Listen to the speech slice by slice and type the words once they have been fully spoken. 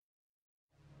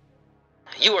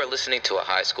You are listening to a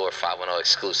High Score 510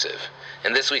 exclusive.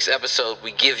 In this week's episode,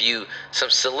 we give you some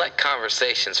select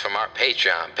conversations from our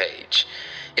Patreon page.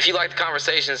 If you like the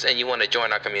conversations and you want to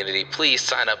join our community, please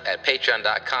sign up at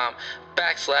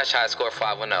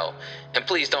patreon.com/highscore510. And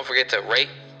please don't forget to rate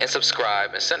and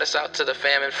subscribe and send us out to the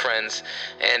fam and friends.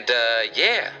 And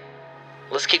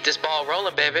let's keep this ball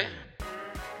rolling, baby.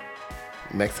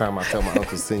 Next time I tell my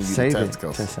uncle send you the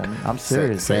testicles. I'm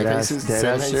serious. Save Dead ass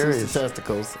serious.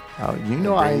 Testicles. Oh, you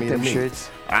know I ate them shits.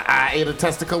 I ate a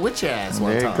testicle with your ass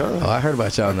one time. There you go. Oh, I heard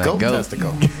about y'all on that goat goat.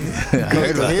 Testicle.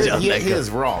 His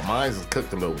raw. Mine's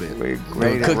cooked a little bit.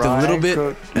 Cooked a little bit.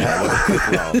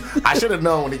 I should have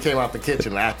known when he came out the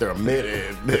kitchen after a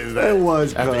minute. It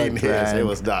was after cooked, eating his, man. it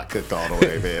was not cooked all the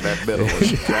way, man. That middle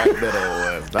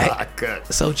was not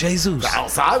cooked. So Jesus, The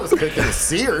outside was cooked and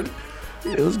seared.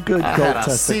 It was good I goat had a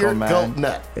testicle, seared man. goat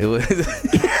nut. it was.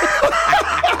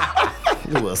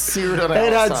 It was seared on the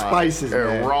It had outside. spices, and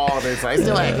man. raw on the inside. It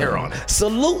still had hair on it.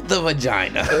 Salute the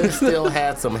vagina. It still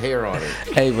had some hair on it.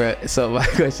 Hey, bro. So my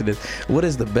question is, what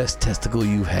is the best testicle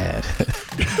you've had?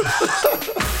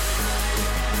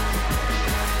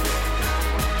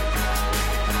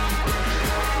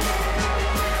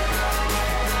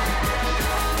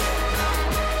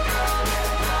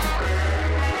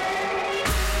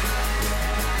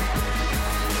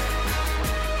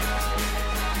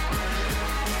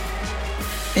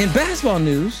 In basketball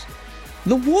news,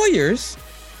 the Warriors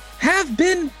have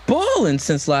been balling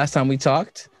since last time we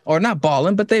talked. Or not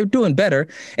balling, but they're doing better.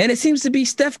 And it seems to be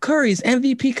Steph Curry's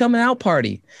MVP coming out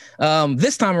party.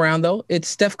 This time around, though, it's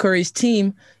Steph Curry's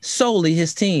team, solely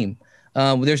his team.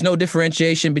 There's no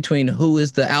differentiation between who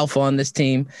is the alpha on this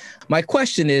team. My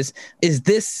question is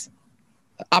this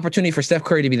opportunity for Steph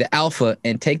Curry to be the alpha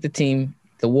and take the team,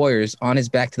 the Warriors, on his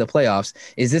back to the playoffs?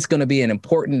 Is this going to be an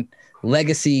important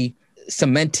legacy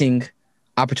cementing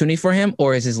opportunity for him,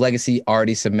 or is his legacy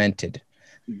already cemented?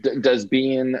 Does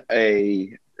being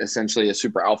essentially a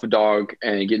super alpha dog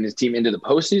and getting his team into the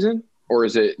postseason, or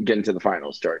is it getting to the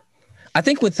finals start? I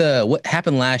think with what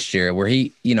happened last year, where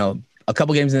he, a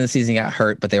couple games in the season got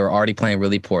hurt, but they were already playing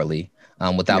really poorly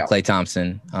without Klay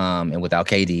Thompson and without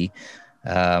KD.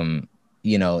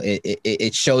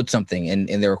 It showed something, and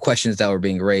there were questions that were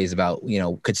being raised about,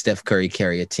 could Steph Curry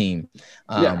carry a team?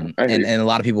 And a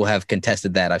lot of people have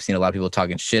contested that. I've seen a lot of people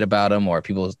talking shit about him, or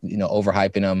people,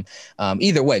 overhyping him.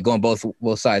 Either way, going both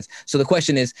sides. So the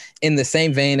question is, in the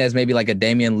same vein as maybe like a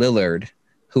Damian Lillard,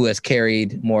 who has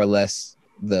carried more or less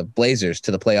the Blazers to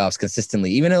the playoffs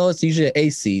consistently, even though it's usually an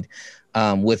ace seed,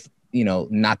 with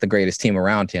not the greatest team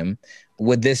around him.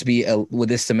 Would this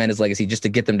cement his legacy just to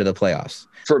get them to the playoffs?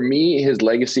 For me, his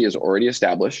legacy is already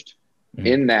established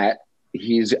in that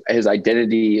his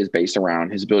identity is based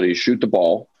around his ability to shoot the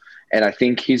ball. And I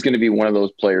think he's going to be one of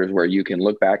those players where you can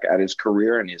look back at his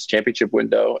career and his championship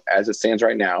window as it stands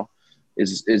right now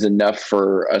is enough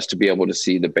for us to be able to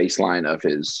see the baseline of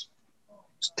his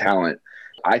talent.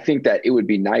 I think that it would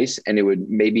be nice, and it would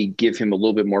maybe give him a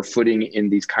little bit more footing in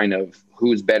these kind of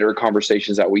who's better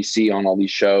conversations that we see on all these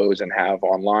shows and have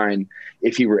online,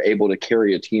 if he were able to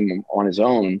carry a team on his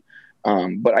own.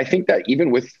 But I think that even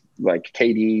with like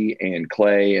KD and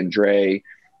Klay and Dre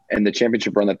and the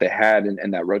championship run that they had,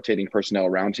 and that rotating personnel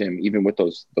around him, even with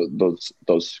those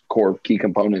core key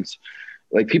components,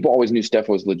 like people always knew Steph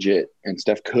was legit, and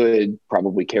Steph could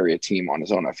probably carry a team on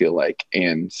his own, I feel like.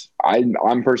 And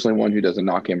I'm personally one who doesn't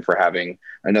knock him for having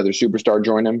another superstar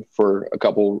join him for a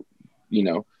couple,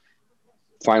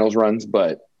 finals runs,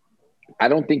 but I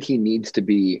don't think he needs to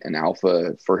be an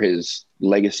alpha for his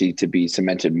legacy to be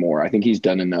cemented more. I think he's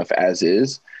done enough as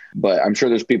is, but I'm sure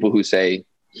there's people who say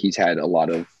he's had a lot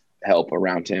of help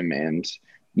around him, and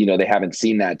they haven't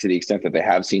seen that to the extent that they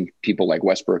have seen people like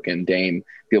Westbrook and Dame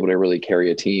be able to really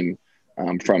carry a team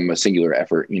from a singular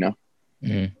effort. I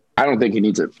don't think he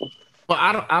needs it. Well,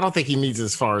 I don't think he needs it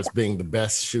as far as being the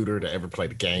best shooter to ever play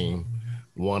the game,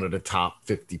 one of the top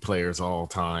 50 players all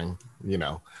time.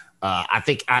 I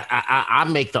think I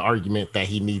make the argument that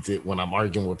he needs it when I'm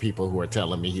arguing with people who are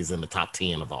telling me he's in the top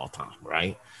 10 of all time,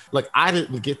 right? Look, I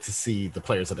didn't get to see the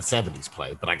players of the 70s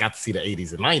play, but I got to see the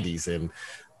 80s and 90s. And,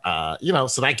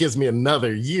 so that gives me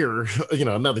another year,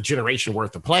 another generation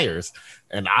worth of players.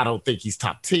 And I don't think he's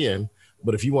top 10.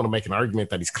 But if you want to make an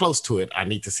argument that he's close to it, I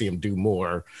need to see him do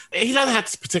more. He doesn't have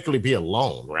to particularly be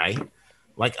alone, right?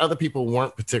 Like other people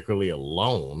weren't particularly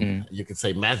alone. You could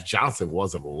say Matt Johnson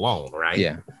wasn't alone, right?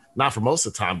 Yeah. Not for most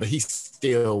of the time, but he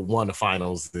still won the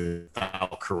finals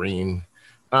without Kareem,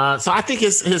 So I think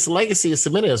his legacy is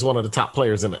cemented as one of the top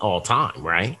players in all time,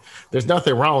 right? There's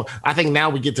nothing wrong. I think now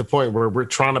we get to the point where we're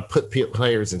trying to put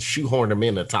players and shoehorn them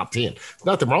in the top 10. There's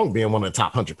nothing wrong with being one of the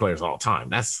top 100 players of all time.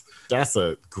 That's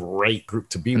a great group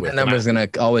to be with. That number is going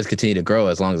to always continue to grow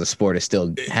as long as the sport is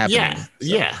still happening.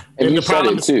 Yeah. And you said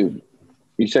it too.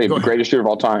 You say greatest shooter of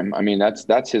all time. I mean,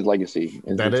 that's his legacy.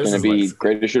 It's going to be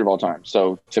greatest shooter of all time.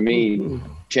 So to me,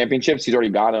 championships, he's already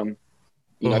got them.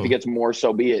 You know, if he gets more,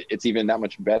 so be it. It's even that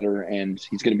much better, and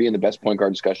he's going to be in the best point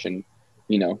guard discussion,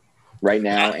 you know, right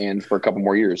now and for a couple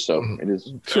more years. So it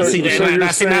is.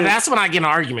 That's when I get an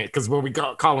argument because when we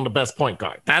call him the best point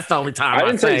guard, that's the only time I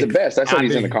didn't say he's the best. I said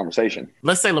he's in the conversation.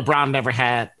 Let's say LeBron never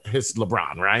had his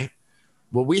LeBron, right?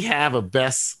 Will we have a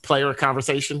best player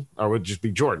conversation, or would it just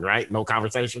be Jordan, right? No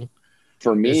conversation.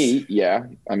 For me, yeah.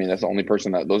 I mean, that's the only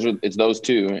person it's those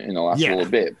two in the last little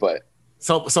bit, but.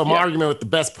 So my argument with the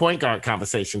best point guard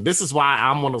conversation, this is why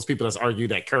I'm one of those people that's argued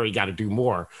that Curry got to do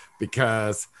more,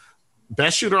 because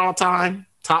best shooter all time,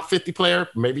 top 50 player,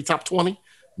 maybe top 20,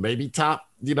 maybe top,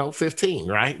 15,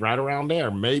 right around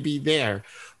there, maybe there.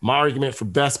 My argument for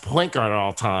best point guard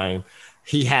all time,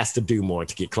 he has to do more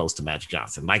to get close to Magic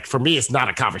Johnson. Like, for me, it's not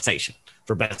a conversation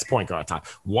for best point guard time.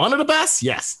 One of the best,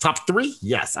 yes. Top 3,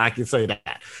 yes, I can say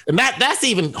that. And that's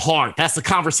even hard. That's a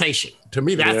conversation. To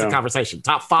me, that's a conversation.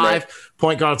 Top 5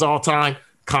 point guards all time,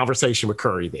 conversation with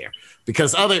Curry there.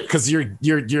 Because you're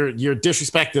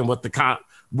disrespecting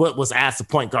what was asked of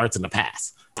point guards in the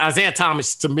past. Isaiah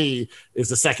Thomas, to me, is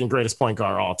the second greatest point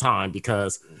guard all time,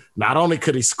 because not only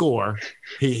could he score,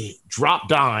 he dropped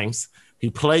dimes, he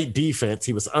played defense,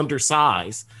 he was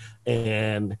undersized,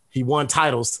 and he won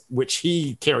titles, which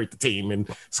he carried the team and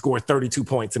scored 32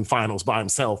 points in finals by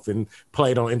himself and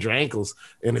played on injured ankles.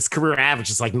 And his career average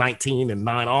is like 19 and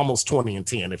 9, almost 20 and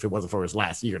 10 if it wasn't for his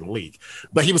last year in the league.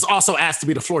 But he was also asked to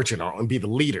be the floor general and be the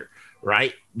leader,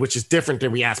 right? Which is different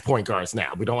than we ask point guards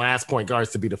now. We don't ask point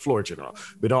guards to be the floor general.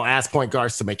 We don't ask point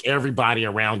guards to make everybody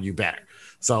around you better.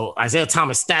 So Isaiah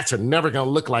Thomas stats are never going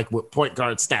to look like what point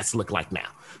guard stats look like now.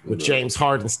 What James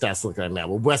Harden stats look like now,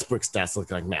 what Westbrook stats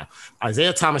look like now.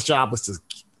 Isaiah Thomas' job was to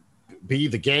be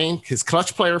the game, his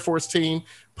clutch player for his team,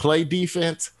 play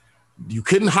defense. You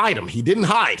couldn't hide him. He didn't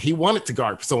hide. He wanted to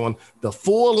guard. So on the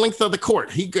full length of the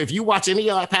court, if you watch any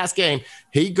past game,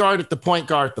 he guarded the point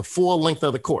guard the full length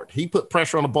of the court. He put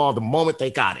pressure on the ball the moment they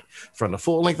got it from the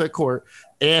full length of the court.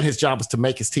 And his job is to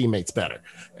make his teammates better.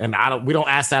 And we don't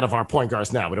ask that of our point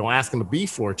guards now. We don't ask them to be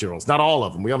floor generals. Not all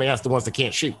of them. We only ask the ones that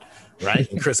can't shoot, right?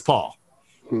 And Chris Paul.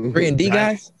 3 and D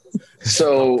guys.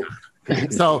 So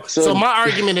my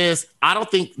argument is, I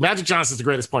don't think Magic Johnson's the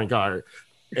greatest point guard.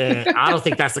 And I don't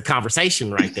think that's the conversation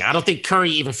right there. I don't think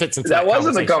Curry even fits into that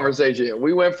wasn't the conversation.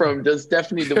 We went from does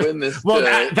Steph need to win this? Well,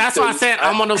 that's why I said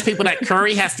I'm one of those people that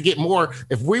Curry has to get more.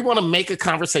 If we want to make a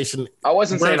conversation, I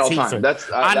wasn't saying all time.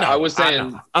 I was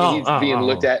saying he's being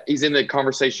looked at. He's in the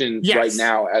conversation right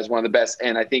now as one of the best.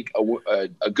 And I think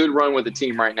a good run with the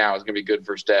team right now is going to be good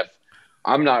for Steph.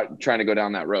 I'm not trying to go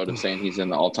down that road of saying he's in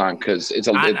the all time because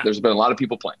there's been a lot of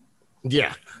people playing.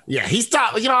 Yeah. He's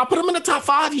top. I'll put him in the top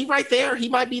 5. He right there. He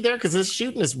might be there because his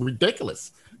shooting is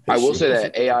ridiculous. I will say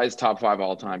that AI's top 5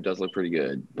 all time does look pretty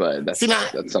good, but that's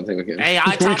something we can.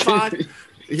 AI top 5.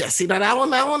 Yeah. See that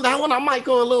one. I might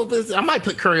go a little bit. I might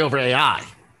put Curry over AI.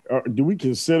 Do we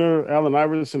consider Allen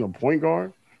Iverson a point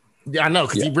guard? Yeah, I know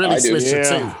because he really switched it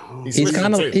too.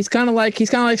 He's kind of like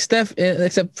Steph,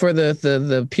 except for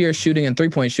the pure shooting and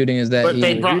 3-point shooting. Is that? But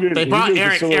they brought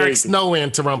Eric Snow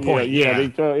in to run point. They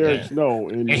brought Eric Snow,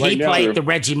 and he played the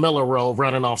Reggie Miller role,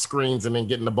 running off screens and then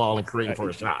getting the ball and creating for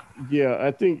a shot. Yeah, I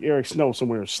think Eric Snow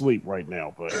somewhere asleep right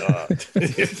now, but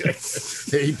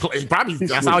he probably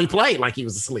that's how he played, like he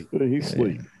was asleep. He's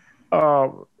asleep.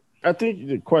 I think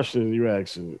the question you're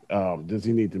asking, does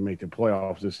he need to make the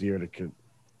playoffs this year to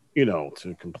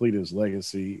complete his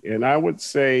legacy? And I would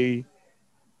say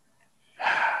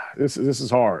this is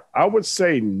hard. I would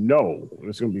say no.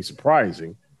 It's going to be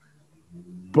surprising,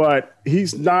 but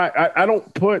he's not. I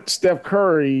don't put Steph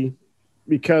Curry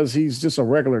because he's just a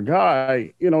regular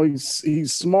guy.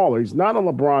 He's smaller. He's not a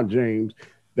LeBron James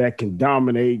that can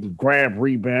dominate and grab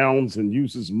rebounds and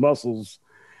use his muscles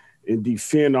and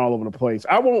defend all over the place.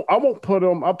 I won't put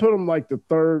him. I put him like the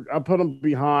third. I put him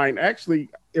behind. Actually,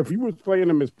 if he was playing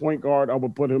him as point guard, I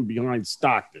would put him behind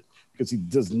Stockton because he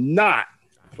does not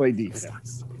play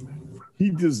defense. He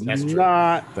does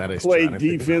not play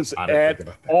defense at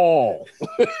all.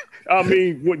 I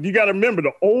mean, you got to remember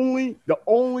the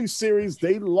only series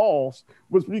they lost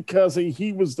was because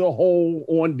he was the hole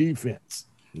on defense.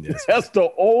 Yes. That's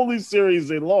the only series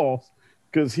they lost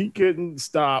because he couldn't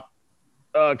stop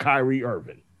Kyrie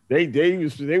Irving.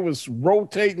 They was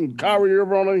rotating Kyrie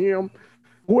Irving on him.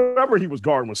 Whoever he was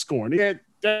guarding was scoring. They had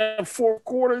that fourth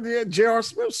quarter, they had J.R.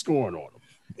 Smith scoring on him.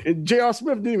 And J.R.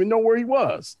 Smith didn't even know where he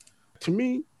was. To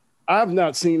me, I've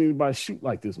not seen anybody shoot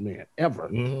like this man ever.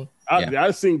 Mm-hmm.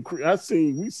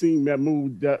 We've seen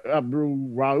Mahmoud Abdul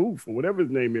Rauf or whatever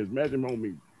his name is. Magic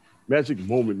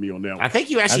moment me on that one. I think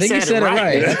you actually said it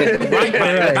right.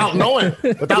 Without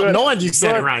knowing you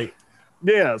said it right.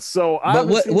 Yeah, so but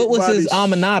what was his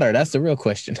alma mater? That's the real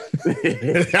question.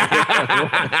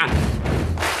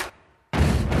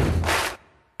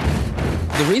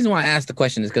 The reason why I asked the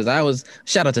question is because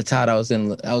shout out to Todd. I was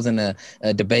in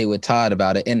a debate with Todd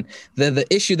about it, and the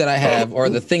issue that I have, or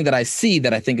the thing that I see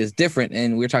that I think is different,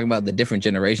 and we're talking about the different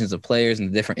generations of players and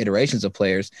the different iterations of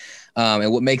players,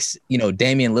 and what makes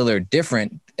Damian Lillard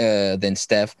different than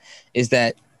Steph is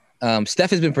that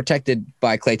Steph has been protected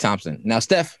by Klay Thompson. Now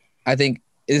Steph, I think,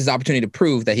 is the opportunity to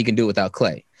prove that he can do it without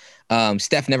Klay.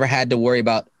 Steph never had to worry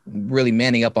about really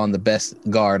manning up on the best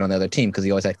guard on the other team because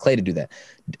he always had Klay to do that.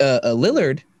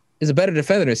 Lillard is a better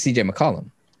defender than CJ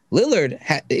McCollum. Lillard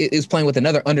is playing with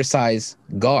another undersized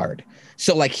guard.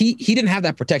 So like he didn't have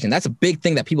that protection. That's a big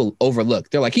thing that people overlook.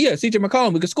 They're like, yeah, CJ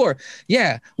McCollum, we could score.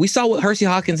 Yeah, we saw what Hershey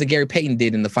Hawkins and Gary Payton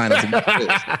did in the finals.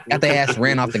 Got their ass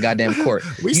ran off the goddamn court.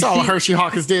 We saw what Hershey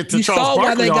Hawkins did to Charles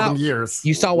Barkley all them years.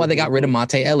 You saw why they got rid of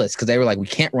Monte Ellis, because they were like, we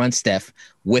can't run Steph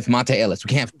with Monte Ellis. We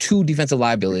can't have two defensive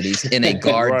liabilities in a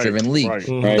guard-driven league.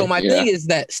 Right. So my thing is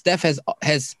that Steph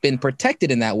has been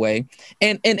protected in that way.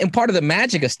 And part of the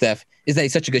magic of Steph is that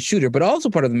he's such a good shooter, but also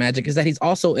part of the magic is that he's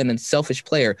also an unselfish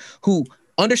player who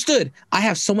understood, I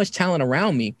have so much talent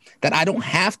around me that I don't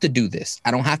have to do this.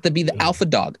 I don't have to be the alpha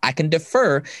dog. I can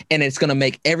defer, and it's going to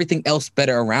make everything else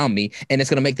better around me, and it's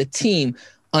going to make the team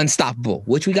unstoppable,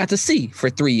 which we got to see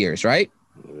for 3 years, right?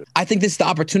 I think this is the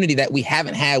opportunity that we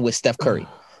haven't had with Steph Curry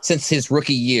since his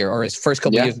rookie year or his first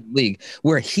couple years in the league,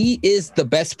 where he is the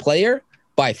best player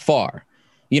by far.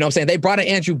 You know what I'm saying? They brought in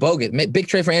Andrew Bogut, big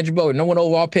trade for Andrew Bogut, no one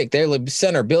overall pick. They're the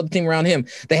center, build a team around him.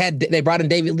 They brought in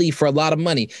David Lee for a lot of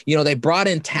money. They brought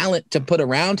in talent to put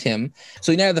around him.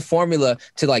 So you now have the formula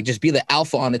to like just be the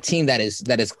alpha on a team that is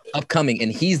upcoming, and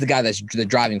he's the guy that's the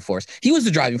driving force. He was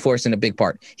the driving force in a big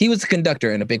part. He was the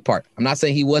conductor in a big part. I'm not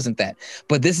saying he wasn't that,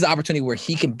 but this is an opportunity where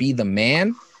he can be the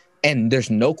man, and there's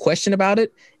no question about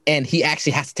it. And he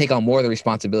actually has to take on more of the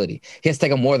responsibility. He has to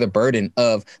take on more of the burden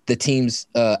of the team's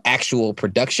actual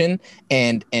production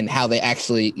and how they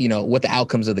actually, what the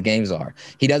outcomes of the games are.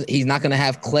 He's not going to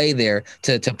have Klay there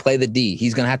to play the D.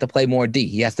 He's going to have to play more D.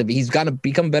 He's got to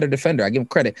become a better defender. I give him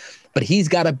credit, but he's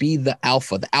got to be the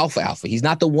alpha. He's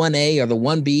not the 1A or the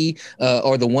 1B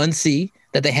or the 1C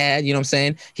that they had. You know what I'm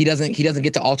saying? He doesn't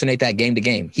get to alternate that game to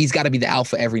game. He's got to be the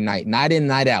alpha every night in,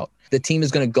 night out. The team is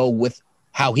going to go with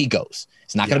how he goes.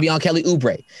 It's not going to be on Kelly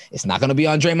Oubre. It's not going to be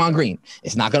on Draymond Green.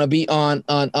 It's not going to be on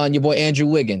your boy Andrew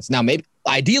Wiggins. Now, maybe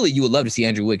ideally you would love to see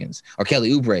Andrew Wiggins or Kelly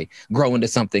Oubre grow into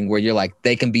something where you're like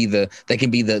they can be the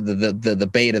beta,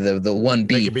 the 1B.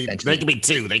 They can be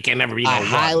two. They can never be. I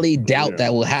highly doubt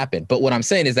that will happen. But what I'm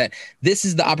saying is that this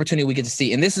is the opportunity we get to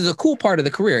see, and this is a cool part of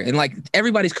the career. And like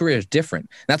everybody's career is different.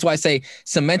 That's why I say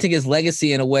cementing his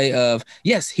legacy in a way of,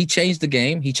 yes, he changed the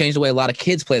game. He changed the way a lot of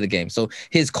kids play the game. So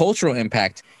his cultural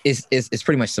impact is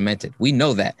pretty much cemented. We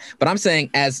know that. But I'm saying,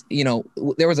 as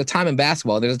there was a time in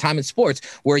basketball, there's a time in sports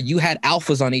where you had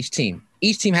alphas on each team.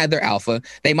 Each team had their alpha.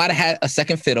 They might have had a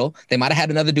second fiddle. They might have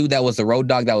had another dude that was the road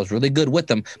dog that was really good with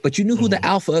them, but you knew who the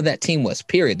alpha of that team was,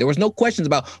 period. There was no questions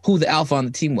about who the alpha on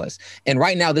the team was. And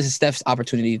right now, this is Steph's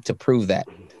opportunity to prove that.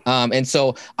 And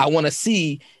so I want to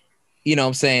see,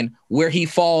 where he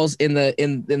falls in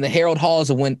the Herald Halls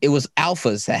of when it was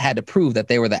alphas that had to prove that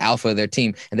they were the alpha of their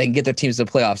team and they can get their teams to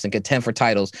the playoffs and contend for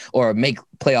titles or make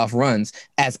playoff runs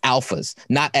as alphas,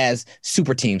 not as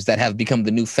super teams that have become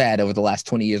the new fad over the last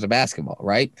 20 years of basketball,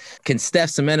 right? Can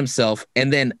Steph cement himself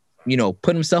and then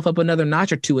put himself up another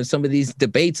notch or two in some of these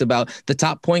debates about the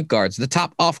top point guards, the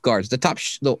top off guards, the top,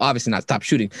 obviously not top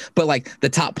shooting, but like the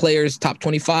top players, top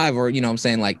 25, or, I'm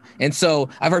saying like, and so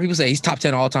I've heard people say he's top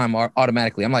 10 all time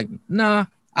automatically. I'm like, nah,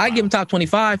 I give him top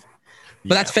 25,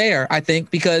 but that's fair, I think,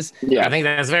 because I think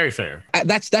that's very fair.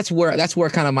 That's where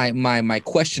kind of my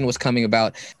question was coming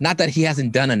about. Not that he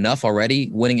hasn't done enough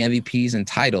already, winning MVPs and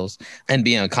titles and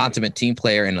being a consummate team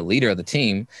player and a leader of the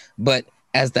team, but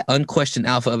as the unquestioned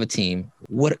alpha of a team,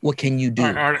 what can you do?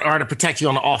 Or to protect you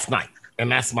on the off night. And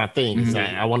that's my thing.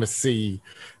 Mm-hmm. I want to see,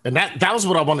 and that was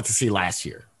what I wanted to see last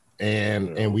year.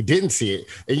 And we didn't see it.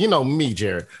 And me,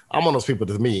 Jared, I'm one of those people.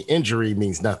 To me, injury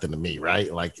means nothing to me,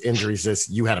 right? Like injuries, just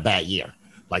you had a bad year.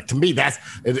 Like to me, that's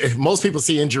if most people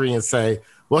see injury and say,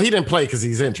 well, he didn't play because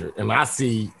he's injured. And I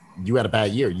see you had a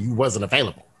bad year. You wasn't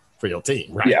available for your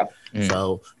team, right? Yeah.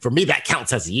 So for me, that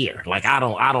counts as a year. Like I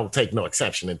don't take no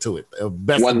exception into it.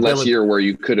 One less year where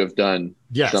you could have done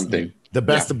something. The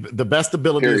best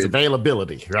ability is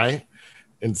availability, right?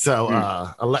 And so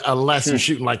unless you're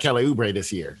shooting like Kelly Oubre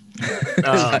this year,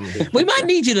 we might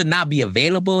need you to not be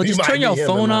available. Just turn your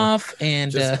phone off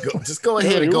and just go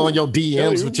ahead and go on your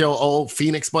DMs with your old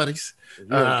Phoenix buddies.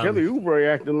 Yeah, Kelly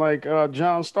Oubre acting like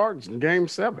John Starks in Game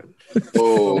 7.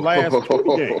 Oh, last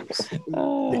 20 games.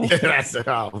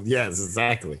 Yes,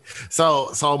 exactly.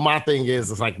 So my thing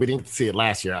is, it's like we didn't see it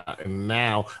last year, and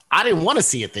now I didn't want to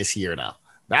see it this year, though.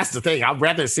 That's the thing. I'd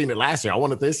rather have seen it last year. I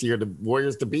wanted this year the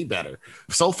Warriors to be better.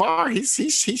 So far, he's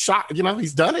shot.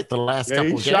 He's done it the last couple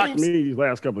of games. He shocked me these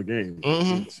last couple of games.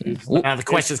 Mm-hmm. Now the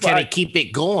question is, can he keep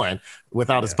it going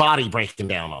without his body breaking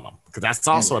down on him? Because that's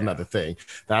also another thing.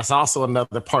 That's also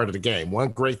another part of the game. One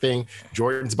great thing,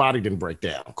 Jordan's body didn't break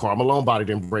down. Karl Malone's body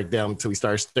didn't break down until he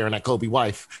started staring at Kobe's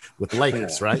wife with the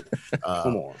Lakers, right?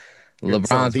 Come on.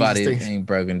 LeBron's body ain't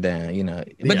broken down,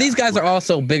 But these guys are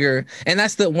also bigger, and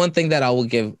that's the one thing that I will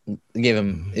give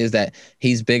him is that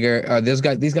he's bigger. Or these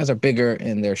guys are bigger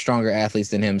and they're stronger athletes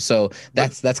than him. So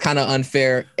that's kind of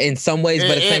unfair in some ways,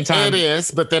 but at the same time, it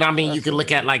is. But then you can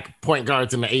look at like point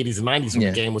guards in the 80s and 90s when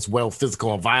the game was well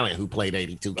physical and violent, who played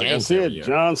 82 games. I said,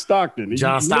 John Stockton.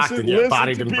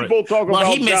 Body didn't break. People talk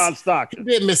about John Stockton.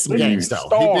 He did miss some games though.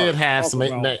 He did have some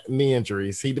knee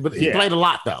injuries. He played a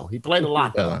lot though.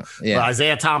 But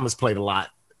Isaiah Thomas played a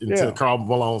lot until Karl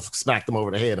Malone smacked him over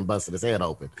the head and busted his head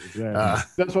open.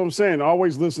 Exactly. That's what I'm saying. I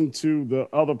always listen to the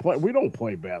other play. We don't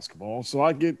play basketball, so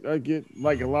I get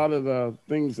like a lot of the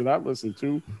things that I listen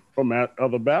to from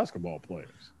other basketball players.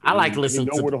 I like listening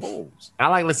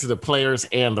to the players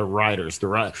and the writers,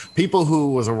 people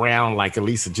who was around like at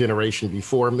least a generation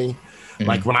before me. Mm-hmm.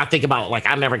 Like when I think about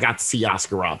I never got to see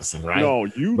Oscar Robinson, right? No,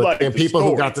 but people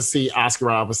who got to see Oscar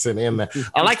Robinson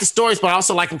I like the stories, but I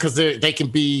also like them because they can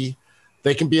be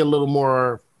a little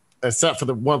more, except for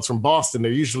the ones from Boston,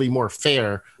 they're usually more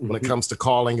fair when it comes to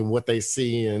calling and what they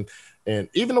see and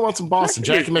even the ones from Boston,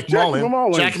 Jackie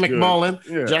McMullen,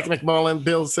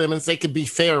 Bill Simmons, they can be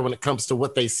fair when it comes to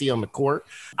what they see on the court.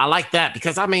 I like that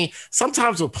because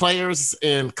sometimes with players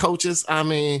and coaches,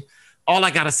 all I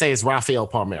gotta say is Rafael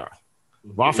Palmeiro.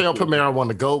 Rafael Palmeiro won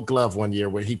the Gold Glove one year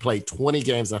where he played 20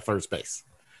 games at first base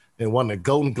and won the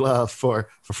Golden Glove for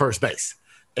first base.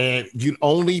 And you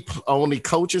only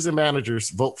coaches and managers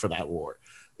vote for that award.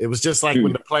 It was just like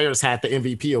when the players had the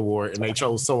MVP award and they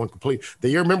chose someone complete.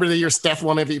 You remember the year Steph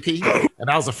won MVP? And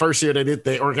that was the first year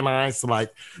they organized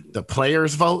the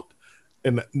players vote.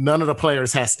 And none of the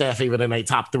players had Steph even in their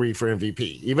top 3 for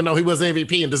MVP, even though he was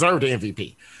MVP and deserved the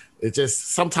MVP. It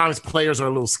just sometimes players are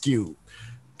a little skewed.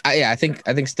 I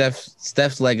think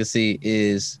Steph's legacy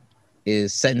is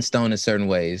set in stone in certain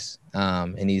ways,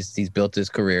 and he's built his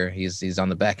career. He's on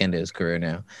the back end of his career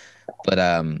now, but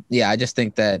I just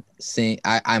think that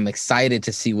I'm excited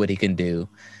to see what he can do.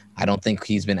 I don't think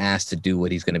he's been asked to do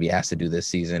what he's going to be asked to do this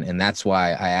season, and that's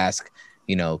why I ask,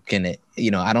 can it?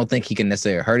 I don't think he can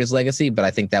necessarily hurt his legacy, but I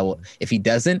think that if he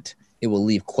doesn't, it will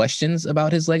leave questions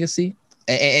about his legacy,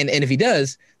 and if he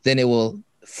does, then it will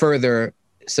further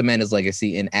cement his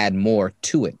legacy and add more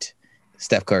to it.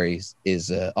 Steph Curry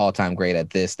is all-time great at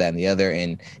this, that, and the other,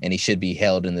 and he should be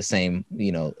held in the same,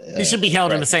 he should be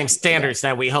held in the same standards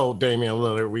that we hold Damian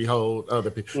Lillard, we hold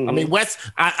other people.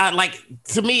 Mm-hmm.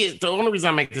 To me, the only reason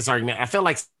I make this argument, I feel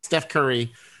like Steph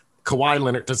Curry, Kawhi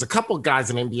Leonard, there's a couple of guys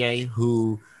in the NBA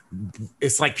who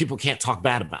it's like people can't talk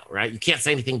bad about, right? You can't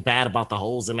say anything bad about the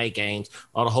holes in their games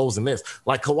or the holes in this.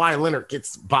 Like Kawhi Leonard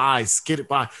gets skidded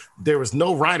by. There was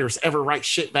no writers ever write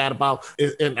shit bad about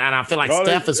it, and I feel like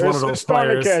Steph is one of those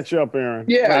players. Catch up, Aaron.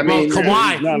 Yeah,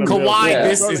 Kawhi,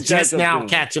 this is just now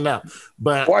catching up.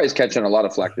 But Kawhi's catching a lot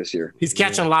of flack this year. He's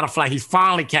catching a lot of flack. He's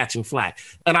finally catching flack.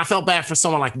 And I felt bad for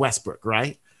someone like Westbrook,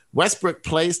 right? Westbrook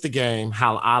plays the game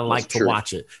how I like to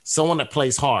watch it. Someone that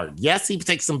plays hard. Yes, he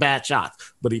takes some bad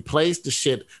shots, but he plays the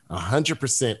shit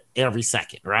 100% every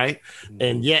second, right?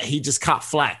 And yet he just caught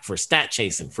flack for stat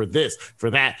chasing, for this, for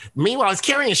that. Meanwhile, he's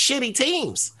carrying shitty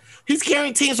teams. He's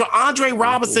carrying teams with Andre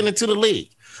Robinson into the league.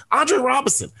 Andre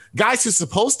Robinson, guys who's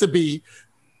supposed to be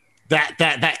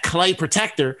that clay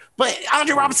protector, but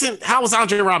Andre Robinson, how was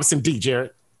Andre Robinson, D.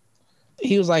 Jared?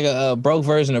 He was like a broke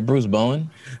version of Bruce Bowen.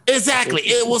 Exactly.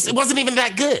 It wasn't even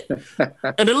that good.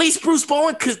 And at least Bruce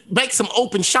Bowen could make some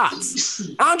open shots.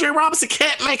 Andre Robinson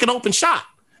can't make an open shot.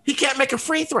 He can't make a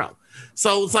free throw.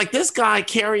 So it's like this guy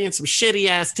carrying some shitty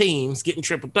ass teams, getting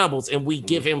triple doubles, and we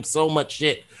give him so much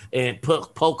shit and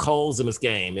poke holes in his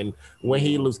game. And when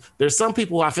he loses, there's some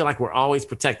people who I feel like we're always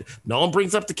protected. No one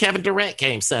brings up the Kevin Durant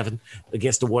game 7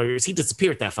 against the Warriors. He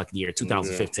disappeared that fucking year,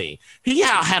 2015. He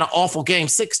had an awful game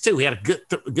 6 too. He had a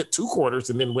good 2 quarters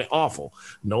and then went awful.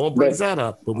 No one brings that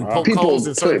up, but we poke holes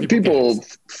in certain people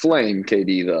flame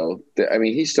KD though. I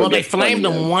mean, he's still. Well, they flamed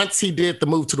him once he did the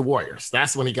move to the Warriors.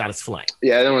 That's when he got his flame.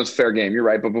 Yeah, that was fair game. You're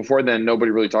right, but before then,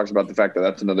 nobody really talks about the fact that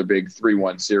that's another big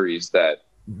 3-1 series that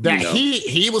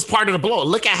he was part of the blow.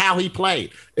 Look at how he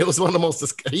played. It was one of the most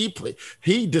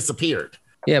he disappeared.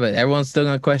 Yeah, but everyone's still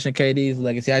gonna question KD's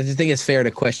legacy. I just think it's fair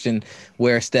to question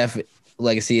where Steph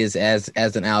legacy is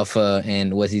as an alpha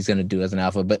and what he's gonna do as an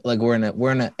alpha. But like we're in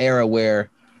an era where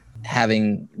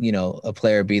having a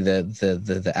player be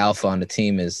the alpha on the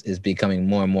team is becoming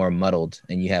more and more muddled,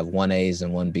 and you have 1As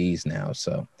and 1Bs now.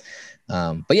 So,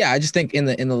 but yeah, I just think in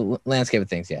the landscape of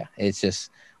things, yeah, it's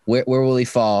just where will he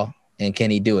fall and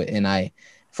can he do it? And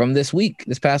from this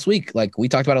past week, like we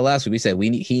talked about it last week, we said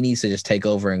he needs to just take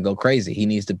over and go crazy. He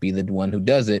needs to be the one who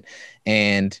does it,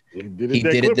 and he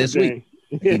did it this week.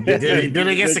 He did it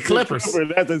against the Clippers.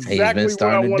 That's exactly what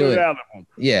I wanted out of him.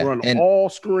 Yeah, run all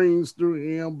screens through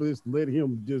him, but just let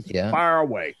him fire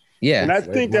away. Yeah, and I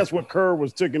think that's what Kerr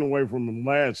was taking away from him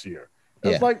last year.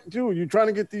 It's like, dude, you're trying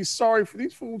to get these sorry for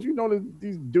these fools. You know that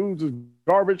these dudes are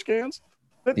garbage cans.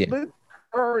 Let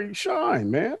Curry shine,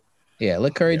 man. Yeah,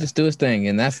 let Curry just do his thing,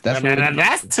 and that's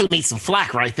who needs some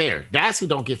flack right there. That's who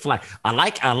don't get flack. I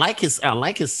like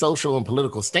his social and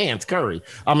political stance, Kerr,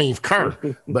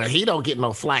 but he don't get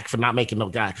no flack for not making no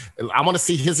guy. I want to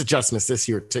see his adjustments this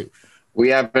year too. We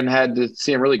haven't had to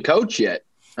see him really coach yet.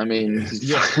 I mean,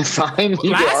 fine.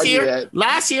 Last year,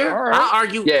 right. I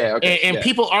argued, and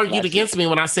people argued against me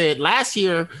when I said last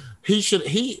year I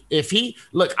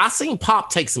seen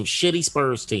Pop take some shitty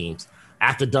Spurs teams.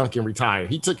 After Duncan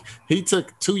retired, he took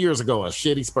 2 years ago a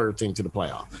shitty Spurs team to the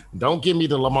playoff. Don't give me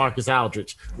the LaMarcus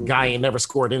Aldridge guy ain't never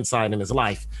scored inside in his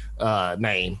life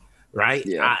name, right?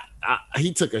 Yeah.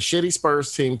 He took a shitty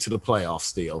Spurs team to the playoffs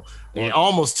still, and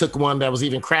almost took one that was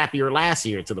even crappier last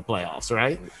year to the playoffs,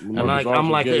 right? And I'm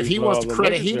like, if he wants the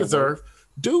credit he deserves,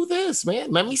 do this,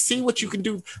 man. Let me see what you can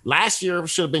do. Last year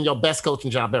should have been your best coaching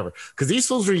job ever because these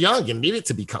fools were young and needed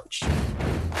to be coached.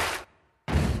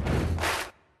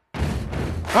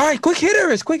 All right, quick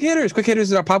hitters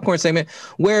is our popcorn segment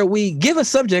where we give a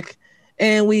subject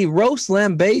and we roast,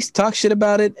 lambaste, talk shit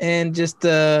about it, and just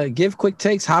give quick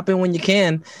takes. Hop in when you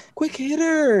can. Quick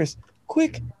hitters.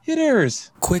 Quick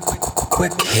hitters.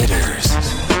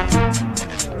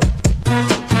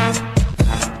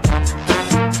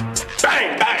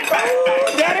 Bang, bang,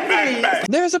 bang, bang, bang.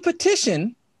 There's a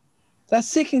petition that's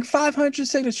seeking 500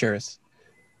 signatures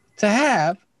to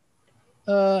have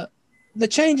the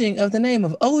changing of the name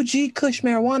of OG Kush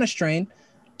marijuana strain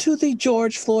to the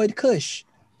George Floyd Kush.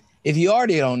 If you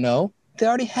already don't know, they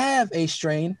already have a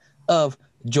strain of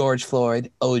George Floyd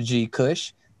OG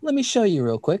Kush. Let me show you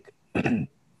real quick. My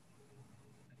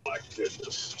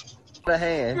goodness. The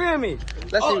hand. Grammy.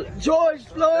 Let's see. George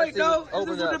Floyd, though.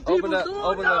 Open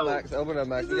up,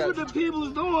 Max. This is what the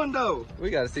people's doing, though. We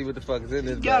gotta see what the fuck is in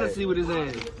this. Gotta see what is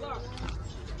in.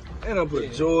 And I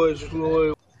put George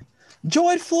Floyd.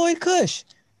 George Floyd Kush,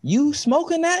 you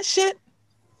smoking that shit?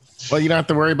 Well, you don't have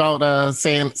to worry about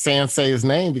saying his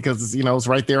name because it's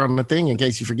right there on the thing in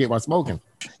case you forget while smoking.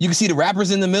 You can see the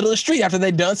rappers in the middle of the street after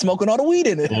they done smoking all the weed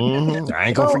in it. Mm-hmm. I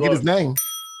ain't gonna forget his name.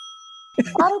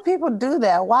 Why do people do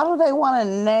that? Why do they want to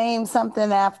name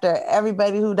something after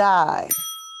everybody who died?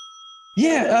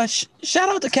 Yeah, shout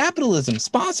out to capitalism,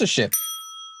 sponsorship.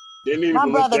 My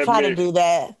brother tried to do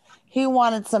that. He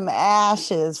wanted some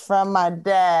ashes from my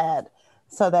dad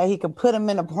so that he could put them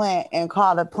in a plant and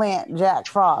call the plant Jack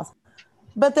Frost.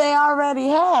 But they already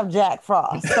have Jack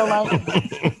Frost. So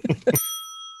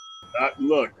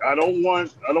look, I don't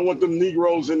want them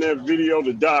Negroes in that video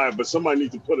to die, but somebody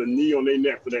needs to put a knee on their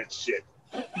neck for that shit.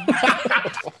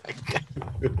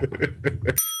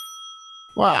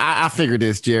 Well, I figured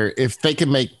this, Jared. If they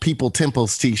can make People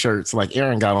Temples t-shirts like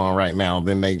Aaron got on right now,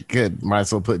 then they could. Might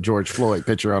as well put George Floyd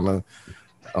picture on the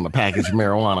package of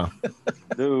marijuana.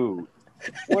 Dude,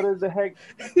 what is the heck,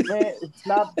 man? It's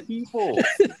not people.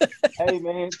 Hey,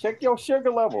 man, check your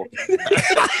sugar level.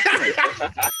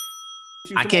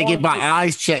 I can't get my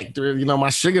eyes checked. My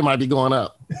sugar might be going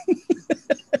up.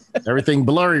 Everything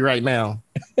blurry right now.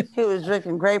 He was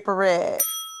drinking Grape Red.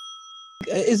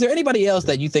 Is there anybody else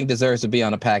that you think deserves to be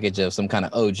on a package of some kind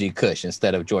of OG Kush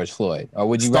instead of George Floyd? Or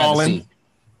would you rather see?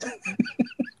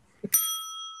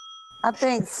 I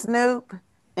think Snoop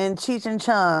and Cheech and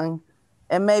Chong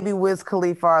and maybe Wiz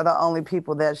Khalifa are the only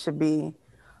people that should be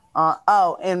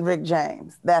And Rick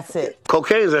James. That's it.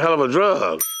 Cocaine's a hell of a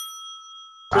drug.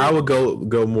 I would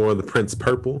go more the Prince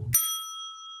Purple.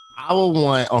 I would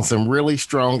want on some really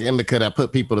strong indica that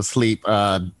put people to sleep.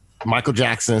 Michael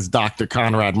Jackson's Dr.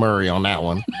 Conrad Murray on that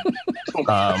one.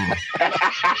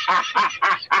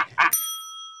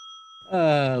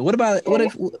 What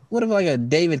if like a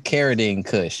David Carradine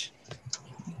Kush?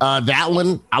 That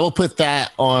one, I will put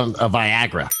that on a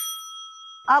Viagra.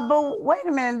 But wait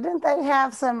a minute, didn't they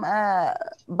have some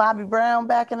Bobby Brown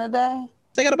back in the day?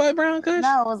 They got a Bobby Brown Kush?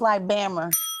 No, it was like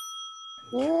Bammer.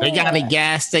 Yeah. They got any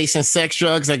gas station sex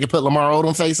drugs they can put Lamar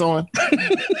Odom face on?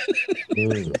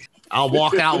 I'll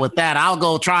walk out with that. I'll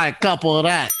go try a couple of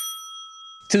that.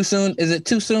 Too soon? Is it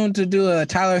too soon to do a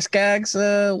Tyler Skaggs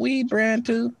weed brand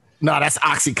too? No, that's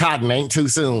Oxycontin. Ain't too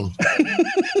soon.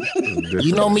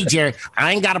 You know me, Jerry.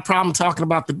 I ain't got a problem talking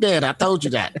about the dead. I told you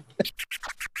that.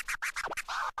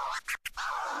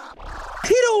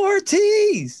 Tito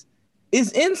Ortiz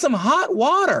is in some hot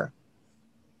water.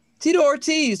 Tito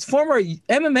Ortiz, former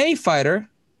MMA fighter,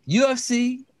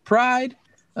 UFC, Pride,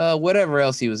 whatever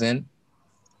else he was in.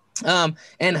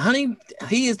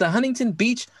 He is the Huntington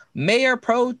Beach Mayor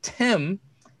Pro Tem.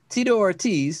 Tito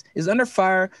Ortiz is under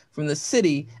fire from the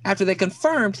city after they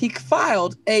confirmed he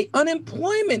filed an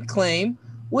unemployment claim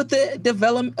with the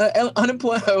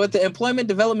Employment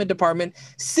Development Department,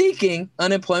 seeking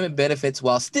unemployment benefits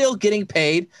while still getting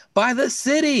paid by the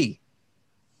city.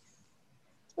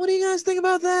 What do you guys think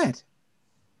about that?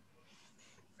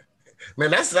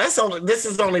 Man, this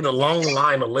is only the long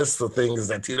line of list of things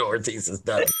that Tito Ortiz has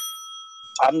done.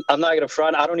 I'm not gonna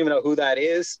front. I don't even know who that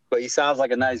is, but he sounds like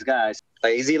a nice guy.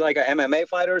 Like, is he like an MMA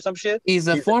fighter or some shit? He's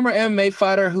a former MMA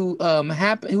fighter who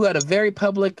had a very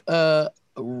public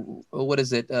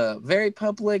very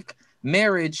public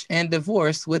marriage and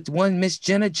divorce with one Miss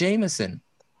Jenna Jameson.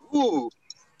 Ooh,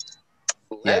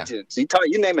 legends! Yeah.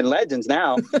 You naming legends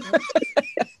now.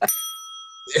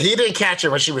 He didn't catch her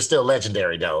when she was still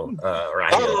legendary, though.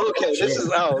 Right? Oh, okay.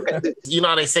 Okay. You know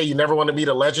how they say you never want to meet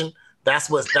a legend.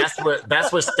 That's what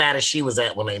status she was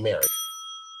at when they married.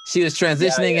 She was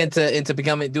transitioning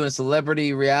into doing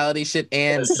celebrity reality shit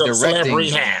and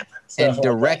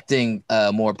directing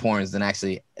more porns than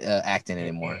actually acting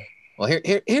anymore. Well,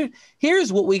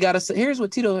 here's what we gotta say. Here's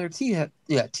what Tito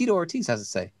Ortiz has to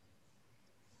say.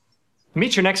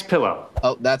 Meet your next pillow.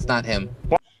 Oh, that's not him.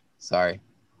 Sorry.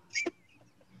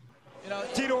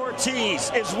 Tito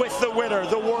Ortiz is with the winner,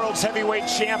 the world's heavyweight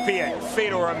champion,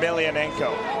 Fedor Emelianenko.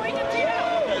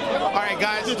 All right,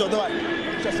 guys. I'm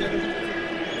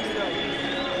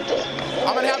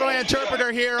going to have an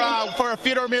interpreter here for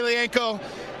Fedor Emelianenko.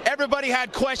 Everybody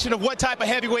had question of what type of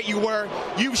heavyweight you were.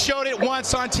 You showed it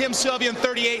once on Tim Sylvia in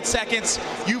 38 seconds.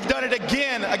 You've done it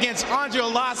again against Andrei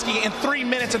Arlovski in 3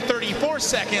 minutes and 34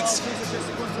 seconds.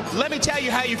 Let me tell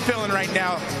you how you're feeling right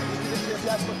now.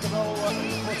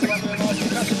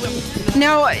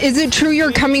 Now, is it true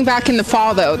you're coming back in the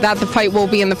fall, though, that the fight will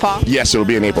be in the fall? Yes, it'll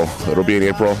be in April.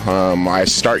 I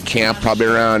start camp probably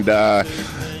around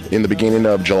in the beginning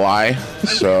of July.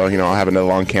 So, I'll have another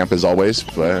long camp as always.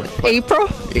 But April?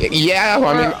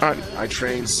 Yeah, I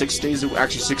train 6 days a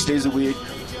week,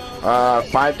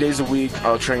 5 days a week.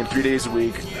 I'll train 3 days a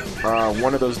week.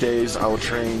 One of those days, I will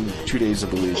train 2 days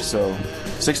of the week. So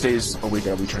 6 days a week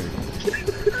I'll be training.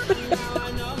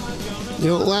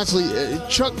 Lastly,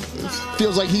 Chuck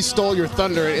feels like he stole your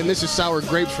thunder, and this is sour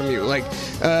grapes from you. Like,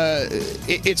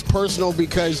 it's personal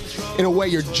because, in a way,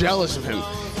 you're jealous of him.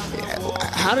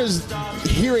 How does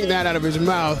hearing that out of his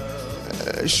mouth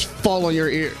fall on your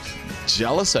ears?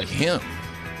 Jealous of him?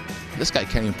 This guy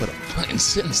can't even put a fucking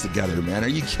sentence together, man. Are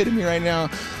you kidding me right now?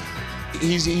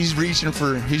 He's reaching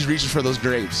for those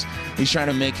grapes. He's trying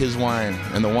to make his wine,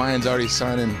 and the wine's already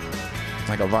sounding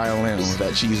like a violin with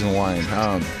that cheese and wine.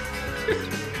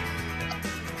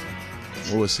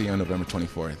 We'll see on November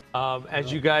 24th.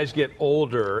 As you guys get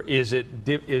older, is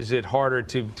it harder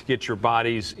to get your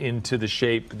bodies into the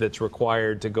shape that's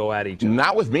required to go at each other?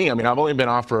 Not with me. I've only been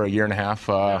off for a year and a half.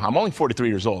 I'm only 43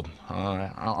 years old.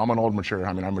 I'm an old mature.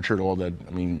 I matured old.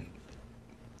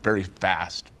 Very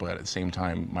fast, but at the same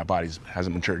time, my body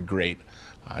hasn't matured great,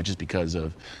 just because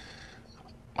of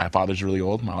my father's really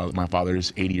old. My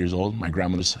father's 80 years old. My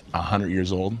grandmother's 100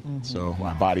 years old. Mm-hmm. So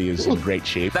my body is in great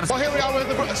shape. Well, here we are with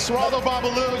Geraldo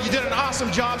Babalu. You did an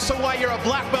awesome job. So why you're a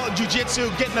black belt in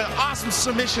jiu-jitsu, getting an awesome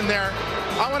submission there.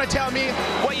 I want to tell me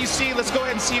what you see. Let's go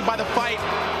ahead and see by the fight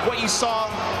what you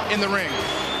saw in the ring.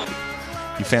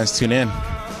 You fans tune in.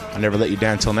 I never let you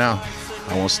down until now.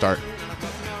 I won't start.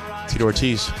 Tito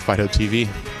Ortiz, Fight Hub TV.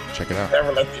 Check it out.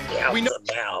 Never let the Yowza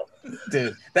down.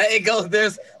 Dude, that it goes.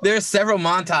 There's several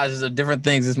montages of different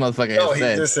things this motherfucker No, has he's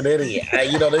said. just an idiot.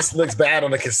 This looks bad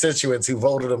on the constituents who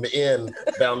voted him in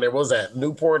down there. What was that?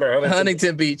 Newport or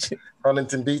Huntington Beach?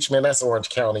 Huntington Beach, man. That's Orange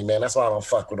County, man. That's why I don't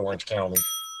fuck with Orange County.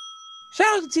 Shout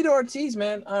out to Tito Ortiz,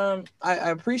 man. I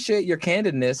appreciate your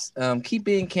candidness. Keep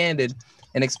being candid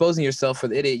and exposing yourself for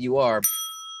the idiot you are.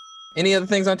 Any other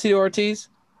things on Tito Ortiz?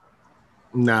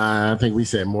 Nah, I think we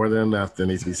said more than enough that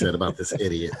needs to be said about this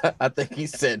idiot. I think he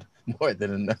said more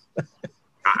than enough.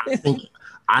 I think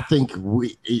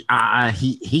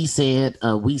he said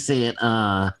we said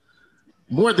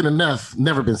more than enough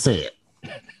never been said.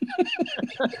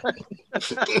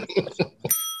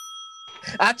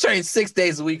 I train 6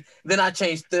 days a week. Then I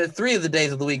changed 3 of the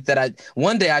days of the week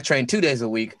one day I train 2 days a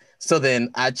week. So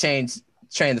then I train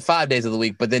the 5 days of the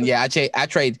week. But then I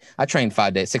train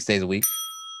 5 days, 6 days a week.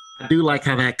 I do like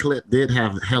how that clip did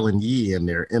have Helen Yee in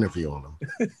there interviewing him.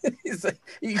 He's like,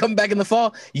 you come back in the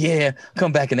fall? Yeah,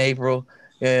 come back in April.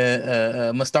 I'm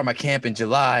gonna start my camp in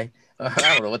July. I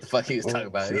don't know what the fuck he was talking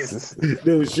about.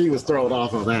 Dude, she was thrown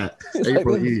off on that.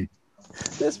 April Yee.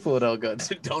 This fool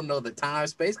don't know the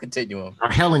time-space continuum. Or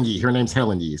Helen Yee. Her name's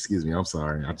Helen Yee. Excuse me. I'm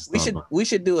sorry. We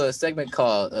should do a segment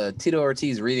called Tito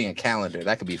Ortiz reading a calendar.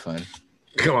 That could be fun.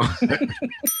 Come on.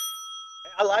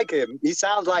 I like him. He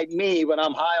sounds like me when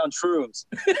I'm high on shrooms.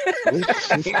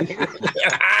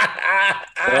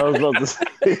 I was about to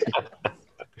say,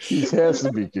 he has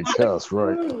to be concussed,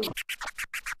 right?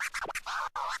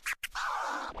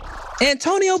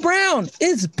 Antonio Brown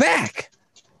is back.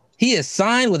 He is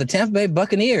signed with the Tampa Bay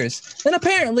Buccaneers, and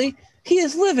apparently he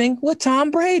is living with Tom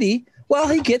Brady while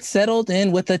he gets settled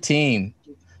in with the team.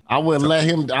 I wouldn't let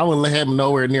him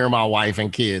nowhere near my wife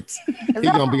and kids. He's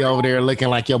gonna be over there looking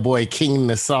like your boy King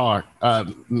Nasser.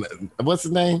 What's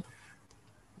his name?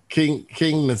 King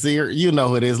Nasir. You know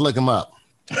who it is. Look him up.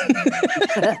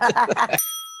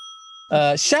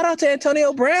 Shout out to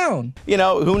Antonio Brown.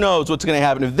 Who knows what's going to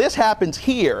happen if this happens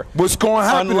here? What's going to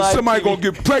happen is somebody going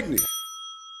to get pregnant.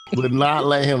 Would not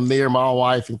let him near my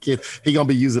wife and kids. He gonna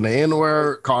be using the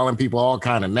N-word, calling people all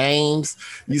kind of names.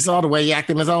 You saw the way he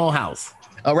acted in his own house.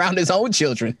 Around his own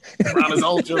children.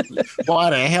 Why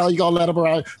the hell you gonna let him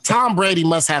around? Tom Brady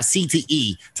must have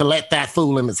CTE to let that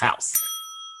fool in his house.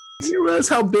 You realize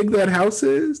how big that house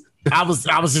is? I was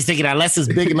just thinking that unless it's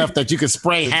big enough that you could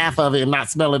spray half of it and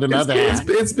not smell it in the other half.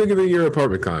 It's bigger than your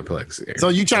apartment complex. So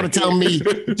you trying to tell me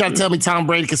Tom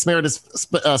Brady can spray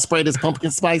this pumpkin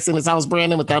spice in his house,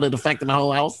 Brandon, without it affecting the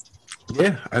whole house?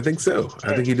 Yeah, I think so.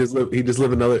 I think he just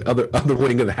live another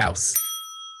wing of the house.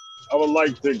 I would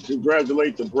like to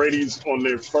congratulate the Bradys on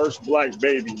their first black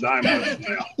baby 9 months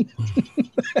now.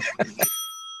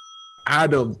 I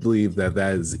don't believe that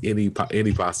is any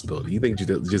possibility. You think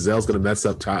Gisele's going to mess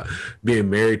up being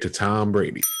married to Tom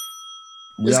Brady?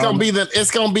 It's gonna be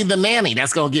the nanny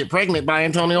that's gonna get pregnant by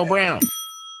Antonio Brown.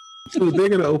 So they're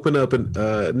gonna open up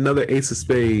another Ace of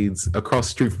Spades across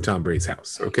the street from Tom Brady's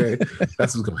house. Okay,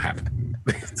 that's what's gonna happen.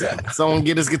 Someone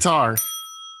get his guitar.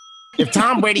 If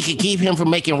Tom Brady can keep him from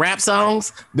making rap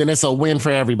songs, then it's a win for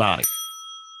everybody.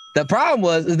 The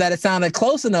problem is that it sounded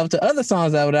close enough to other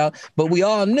songs that were out, but we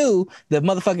all knew the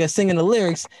motherfucker singing the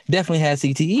lyrics definitely had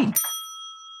CTE.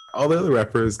 All the other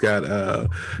rappers got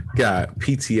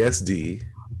PTSD,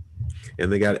 and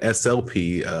they got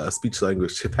SLP, speech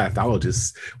language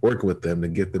pathologists, working with them to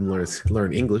get them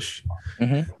learn English.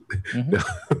 Mm-hmm.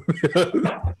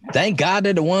 Mm-hmm. Thank God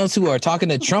they're the ones who are talking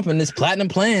to Trump in this platinum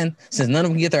plan, since none of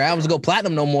them can get their albums to go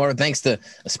platinum no more, thanks to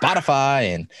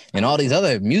Spotify and all these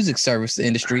other music service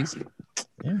industries.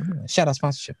 Yeah, shout out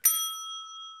sponsorship.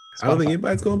 Spotify. I don't think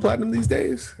anybody's going platinum these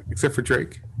days, except for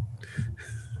Drake.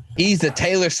 He's the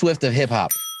Taylor Swift of hip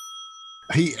hop.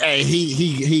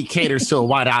 He caters to a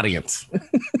white audience.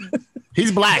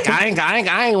 He's black. I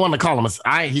ain't want to call him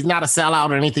he's not a sellout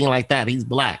or anything like that. He's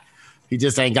black. He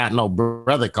just ain't got no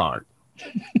brother card.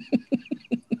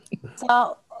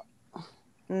 So,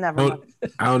 never mind.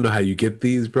 I don't know how you get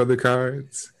these brother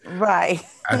cards. Right.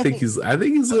 I think he's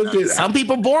lived it. Some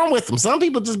people born with them. Some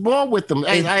people just born with them.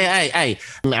 Hey.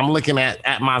 I'm looking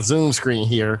at my Zoom screen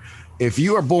here. If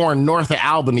you are born north of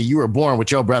Albany, you were born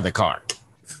with your brother card.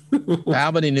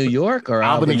 Albany, New York, or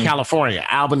Albany, California.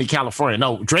 Albany, California.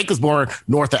 No, Drake was born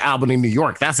north of Albany, New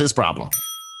York. That's his problem.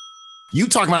 You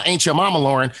talking about Ain't Your Mama,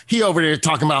 Lauren. He over there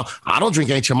talking about, I don't drink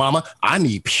Ain't Your Mama. I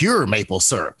need pure maple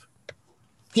syrup.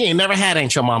 He ain't never had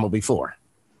Ain't Your Mama before.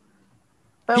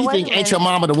 But he think Ain't Your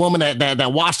Mama the woman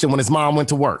that washed him when his mom went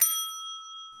to work.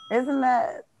 Isn't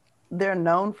that they're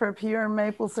known for pure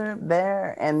maple syrup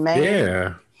there and Maine?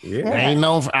 Yeah. They ain't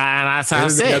known for, that's how I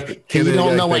said. He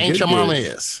don't know what Ain't Your Mama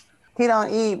is. He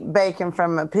don't eat bacon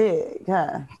from a pig,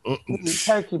 huh? He eat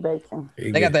turkey bacon.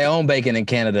 They got their own bacon in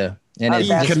Canada. And it's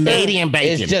just Canadian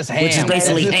bacon. It's just ham. Which is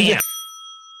basically ham.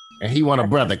 And he want a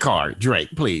brother card. Drake,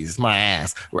 please, my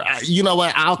ass. You know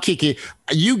what? I'll kick it.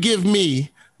 You give me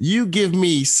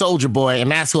Soulja Boy, and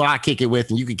that's who I kick it with,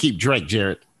 and you can keep Drake,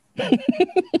 Jared.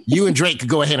 You and Drake could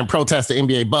go ahead and protest the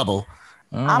NBA bubble.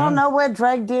 I don't know what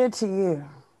Drake did to you.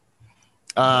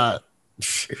 The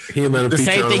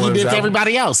same thing he did to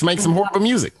everybody else. Make some horrible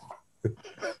music.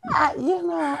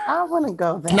 I wouldn't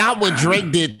go there. Not what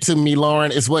Drake did to me,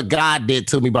 Lauren. It's what God did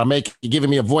to me by giving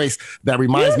me a voice that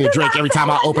reminds me of Drake every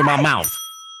time I open my mouth.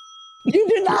 You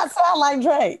do not sound like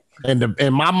Drake. And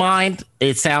in my mind,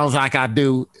 it sounds like I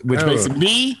do, which makes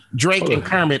me, Drake, and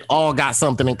Kermit all got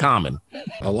something in common.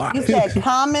 A lot. You said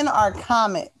common or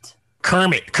comet?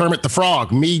 Kermit the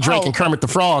Frog. Me, Drake, and Kermit the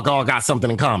Frog all got something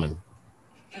in common.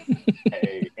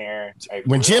 Hey, Aaron.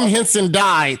 When Jim Henson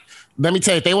died, let me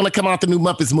tell you, if they want to come out the new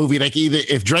Muppets movie, they can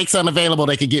if Drake's unavailable,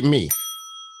 they could get me.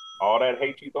 All that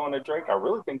hate you throwing at Drake, I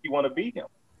really think you want to beat him.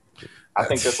 I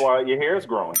think that's why your hair is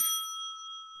growing.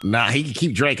 Nah, he can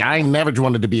keep Drake. I ain't never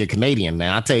wanted to be a Canadian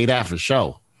now. I'll tell you that for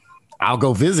sure. I'll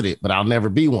go visit it, but I'll never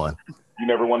be one. You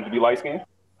never wanted to be light skinned?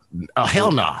 Oh,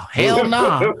 hell no. Hell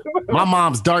no. My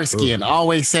mom's dark skinned.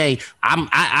 Always say,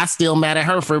 I still mad at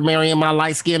her for marrying my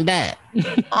light skinned dad.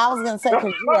 I was going to say,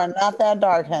 because you are not that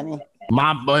dark, honey.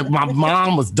 My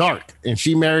mom was dark, and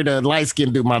she married a light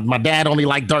skinned dude. My dad only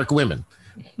liked dark women,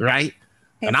 right?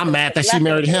 And I'm mad that she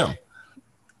married him.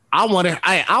 I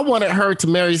wanted her to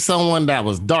marry someone that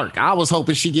was dark. I was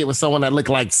hoping she'd get with someone that looked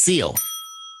like Seal.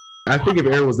 I think if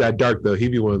Aaron was that dark, though,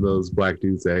 he'd be one of those black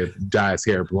dudes that dye his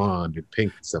hair blonde and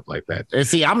pink and stuff like that. And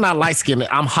see, I'm not light-skinned.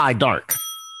 I'm high dark.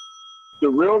 The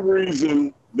real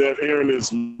reason that Aaron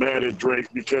is mad at Drake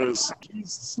because he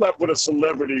slept with a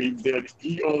celebrity that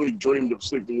he only dreamed of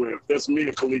sleeping with. That's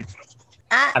Mia Khalifa.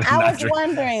 I was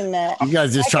wondering that. You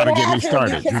guys just trying to get me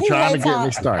started. You're trying to get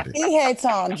me started. He hates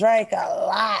on Drake a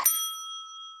lot.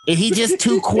 And he just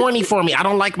too corny for me. I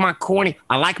don't like my corny.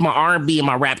 I like my R&B and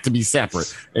my rap to be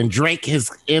separate. And Drake has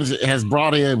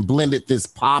brought in, blended this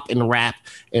pop and rap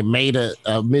and made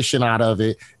a mission out of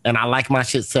it. And I like my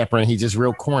shit separate. And he's just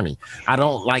real corny. I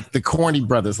don't like the corny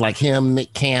brothers like him,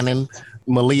 Nick Cannon,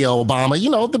 Malia Obama. You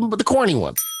know, the corny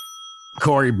ones.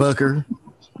 Cory Booker.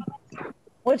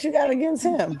 What you got against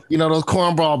him? You know, those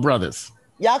cornball brothers.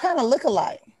 Y'all kind of look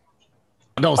alike.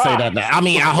 Don't say that now. I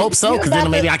mean, I hope so, because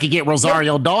then maybe I could get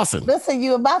Rosario Dawson. Listen,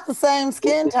 you about the same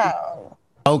skin tone.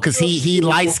 Oh, because he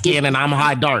light skin and I'm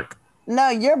high dark. No,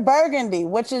 you're burgundy,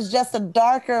 which is just a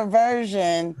darker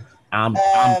version. I'm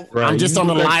just on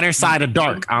the lighter side of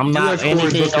dark. I'm not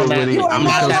anything on that. I'm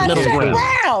not that middle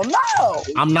ground. No.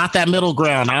 I'm not that middle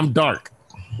ground. I'm dark.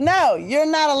 No, you're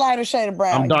not a lighter shade of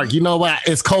brown. I'm dark. You know what?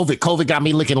 It's COVID. COVID got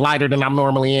me looking lighter than I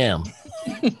normally am.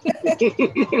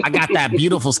 I got that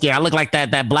beautiful skin. I look like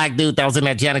that black dude that was in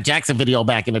that Janet Jackson video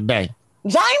back in the day.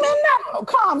 Jamin, no,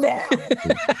 calm down.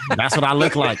 That's what I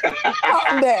look like.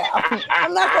 Calm down.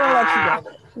 I'm not gonna let you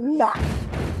go. Nah.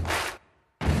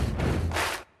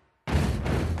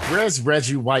 Where's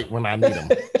Reggie White when I need him?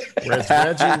 Where's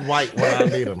Reggie White when I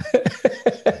need him?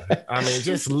 I mean,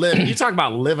 just live. You talk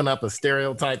about living up a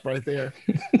stereotype right there.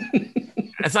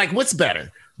 It's like, what's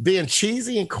better? Being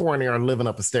cheesy and corny or living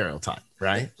up a stereotype,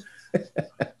 right?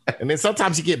 And then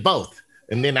sometimes you get both.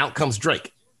 And then out comes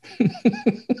Drake.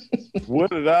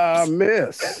 What did I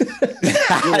miss?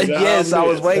 Yes, I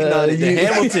was waiting on it.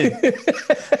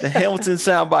 The Hamilton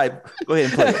soundbite. Go ahead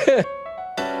and play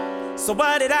it. So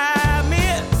what did I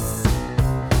miss?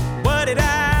 What did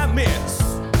I miss?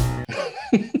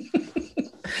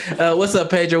 What's up,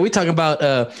 Pedro? We talking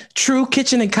about True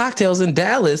Kitchen and Cocktails in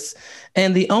Dallas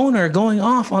and the owner going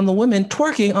off on the women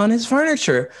twerking on his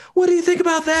furniture. What do you think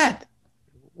about that?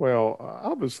 Well,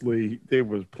 obviously they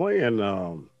was playing,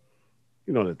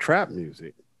 the trap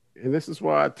music. And this is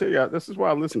why I tell you, this is why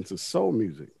I listen to soul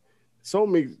music. Soul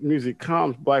music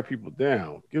calms black people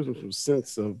down, gives them some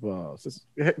sense of,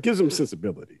 gives them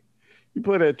sensibility. You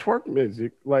play that twerk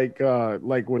music, like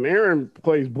when Aaron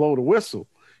plays Blow the Whistle,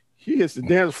 he hits the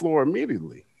dance floor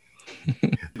immediately.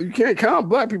 You can't calm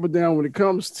black people down when it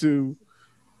comes to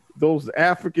those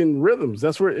African rhythms.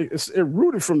 That's where it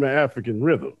rooted from the African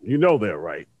rhythm. You know that,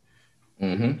 right?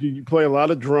 Mm-hmm. You play a lot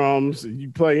of drums.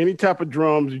 You play any type of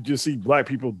drums, you just see black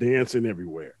people dancing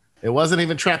everywhere. It wasn't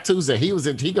even Trap Tuesday.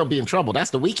 He gonna be in trouble.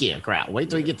 That's the weekend crowd. Wait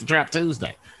till he get to Trap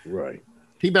Tuesday. Right.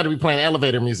 He better be playing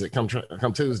elevator music come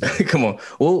Tuesday. Come on.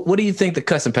 Well, what do you think the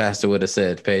cussing pastor would have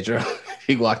said, Pedro?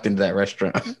 He walked into that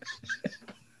restaurant.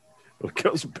 The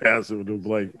cussing pastor would have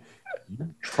been like,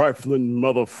 "You trifling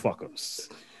motherfuckers.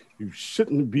 You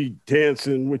shouldn't be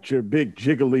dancing with your big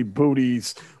jiggly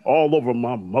booties all over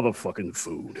my motherfucking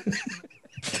food.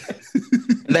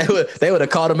 They would have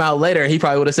called him out later, and he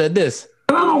probably would have said this.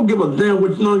 I don't give a damn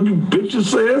what none of you bitches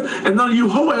says, and none of you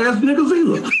hoe ass niggas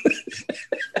either.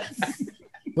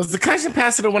 Was the concussion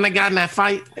passer the one that got in that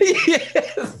fight? Yes.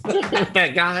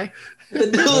 That guy. The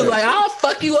dude was like, "I'll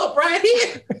fuck you up right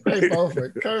here." They both were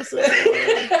cursing.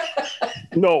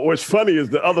 No, what's funny is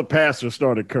the other pastor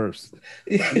started cursing.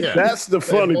 Yeah. That's the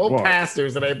funny both part.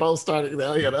 pastors, and they both started.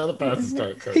 The other pastors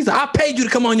started cursing. He's like, "I paid you to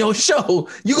come on your show.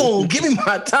 You gonna give me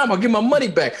my time or give my money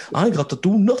back? I ain't got to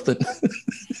do nothing."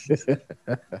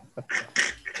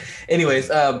 Anyways,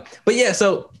 but yeah,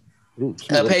 so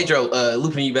Pedro,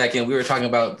 looping you back in, we were talking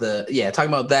about that,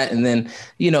 and then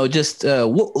just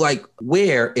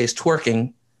where is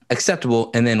twerking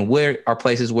acceptable, and then where are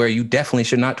places where you definitely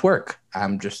should not twerk.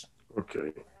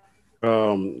 Okay.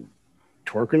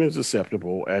 Twerking is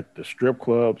acceptable at the strip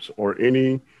clubs or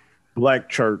any black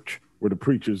church where the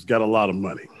preacher's got a lot of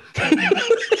money.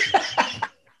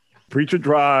 Preacher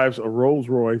drives a Rolls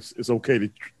Royce. It's okay to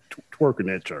twerk in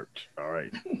that church. All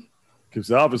right.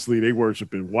 Because obviously they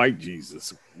worship in white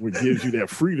Jesus, which gives you that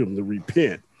freedom to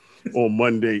repent on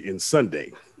Monday and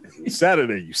Sunday.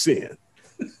 Saturday, you sin.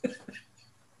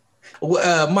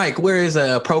 Mike, where is an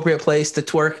appropriate place to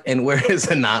twerk and where is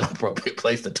a non-appropriate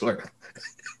place to twerk?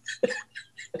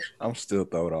 I'm still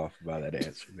thrown off by that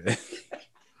answer, man.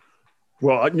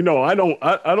 Well, I don't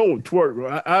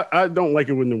twerk. I don't like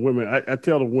it when the women. I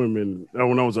tell the women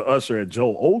when I was an usher at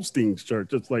Joel Osteen's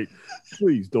church, it's like,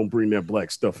 please don't bring that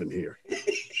black stuff in here.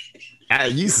 I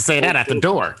used to say that at the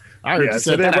door. I heard you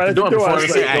said that right at the door before.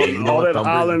 All that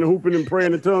hollering, hooping, and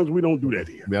praying in tongues, we don't do that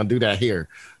here. We don't do that here.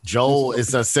 Joel is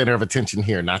the center of attention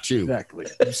here, not you. Exactly.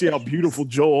 You see how beautiful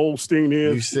Joel Osteen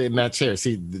is? You sit in that chair.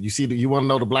 You want to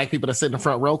know the black people that sit in the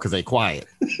front row because they quiet.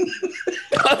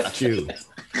 Not you.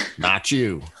 Not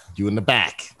you. You in the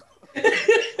back.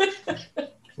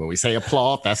 When we say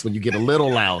applaud, that's when you get a little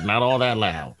loud, not all that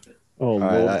loud. Oh, all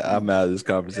right, I'm out of this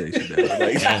conversation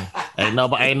now.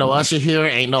 Ain't no usher here.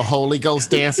 Ain't no Holy Ghost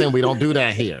dancing. We don't do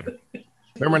that here.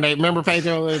 Remember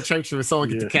Pedro in church when someone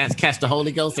get to catch the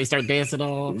Holy Ghost, they start dancing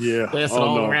all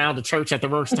around the church at the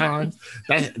worst times.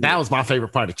 That was my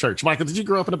favorite part of church. Michael, did you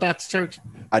grow up in a Baptist church?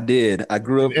 I did. I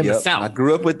grew up in the South. I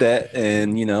grew up with that,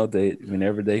 and they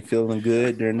whenever they feeling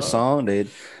good during the song, they'd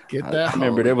get that. I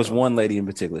remember there was one lady in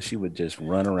particular. She would just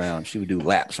run around. She would do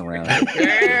laps around.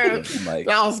 That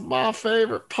was my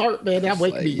favorite part, man. That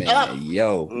wake me up.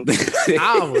 Yo,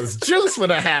 I was juiced when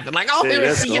that happened. Like, here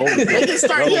we see it. They can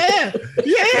start. Yeah.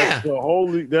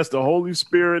 That's the Holy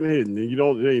Spirit hidden. And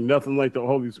there ain't nothing like the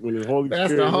Holy when the Holy Spirit.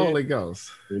 That's the Holy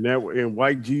Ghost. And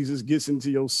white Jesus gets into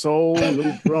your soul. And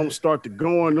them drums start to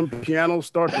going. Them pianos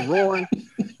start to roaring.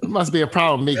 It must be a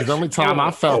problem with me because the only time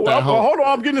I felt hold on,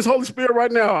 I'm getting this Holy Spirit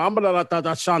right now. Oh,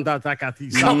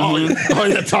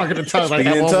 you're talking in tongues like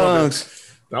that. In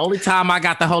tongues. The only time I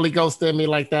got the Holy Ghost in me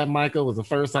like that, Michael, was the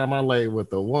first time I laid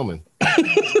with a woman.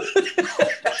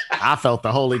 I felt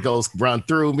the Holy Ghost run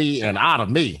through me and out of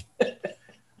me.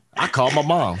 I called my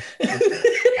mom.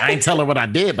 I ain't tell her what I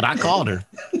did, but I called her.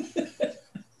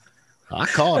 I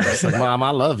said, Mom, I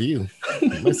love you.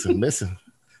 Listen.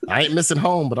 I ain't missing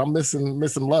home, but I'm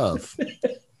missing love.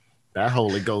 That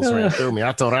Holy Ghost ran through me.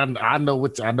 I told her, I know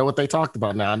what they talked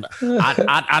about now.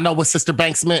 I know what Sister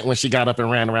Banks meant when she got up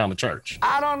and ran around the church.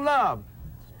 I don't love.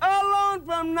 Alone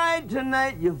from night to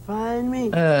night, you find me.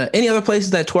 Any other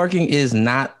places that twerking is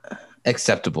not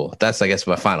acceptable? That's, I guess,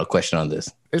 my final question on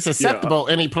this. It's acceptable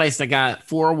any place that got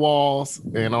 4 walls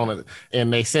and on it,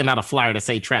 and they send out a flyer to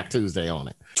say Trap Tuesday on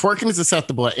it. Twerking is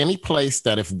acceptable at any place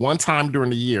that if one time during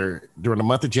the year, during the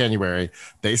month of January,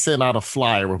 they send out a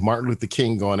flyer with Martin Luther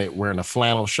King on it wearing a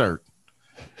flannel shirt.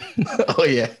 Oh,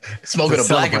 yeah. Smoking a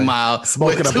Black and Mild.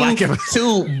 Smoking a Black and Mild.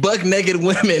 2 buck-naked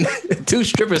women, 2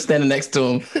 strippers standing next to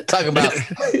him, talking about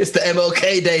it's the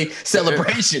MLK Day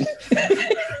celebration.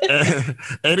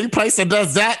 Any place that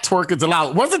does that, twerk is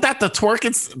allowed. Wasn't that the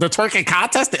twerking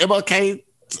contest, the MLK?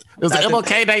 It was the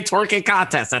MLK Day twerking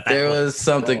contest at that There point. was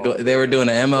something. They were doing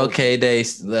an MLK Day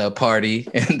party,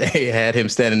 and they had him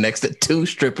standing next to 2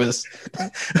 strippers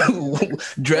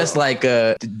dressed like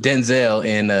Denzel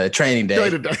in Training Day.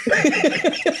 Had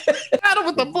him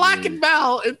with the Black and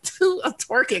Mild into a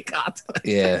twerking contest.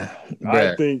 Yeah.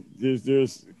 I think there's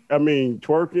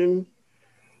twerking.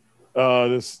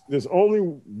 There's only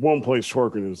one place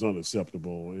twerking is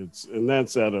unacceptable. And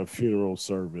that's at a funeral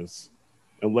service.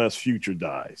 Unless Future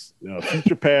dies. Now, if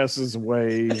Future passes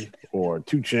away, or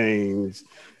 2 Chainz,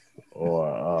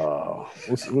 or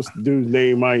what's the dude's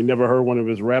name? I ain't never heard one of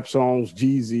his rap songs.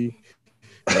 Jeezy,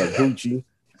 Gucci.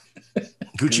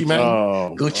 Gucci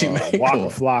Mane. Gucci Mane.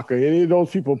 Waka Flocka. Any of those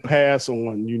people pass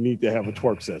on, you need to have a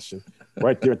twerk session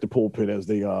right there at the pulpit as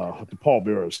the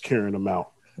pallbearers carrying them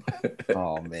out.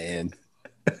 Oh, man.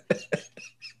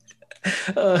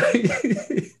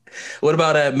 What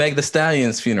about Meg Thee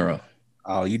Stallion's funeral?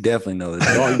 Oh, you definitely know this.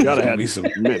 Oh, you gotta have me some.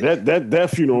 Man, that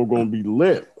funeral gonna be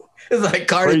lit. It's like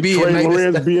Cardi B Trey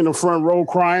Lorenz be in the front row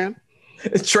crying.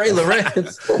 Trey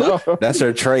Lorenz. That's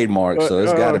her trademark, so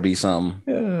it's got to be something.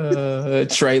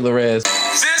 Trey Lorenz.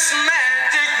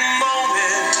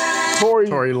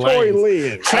 Tory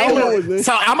Lanez.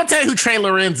 So I'm gonna tell you who Trey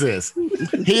Lorenz is.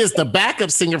 He is the backup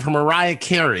singer for Mariah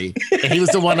Carey, and he was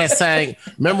the one that sang.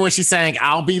 Remember when she sang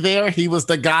 "I'll Be There"? He was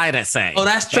the guy that sang. Oh,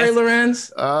 that's Trey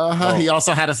Lorenz. Oh. He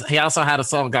also had a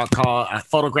song called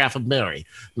 "Photograph of Mary."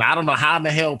 Now I don't know how in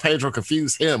the hell Pedro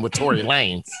confused him with Tory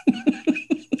Lanez.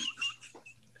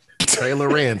 Trey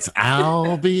Lorenz,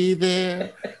 I'll be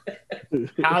there.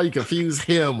 How you confuse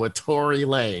him with Tory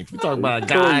Lanez? We talking about a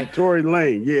guy. Tory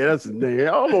Lanez, yeah, that's his name.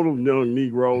 I don't know those young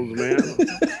Negroes, man.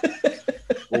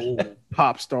 Old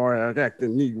pop star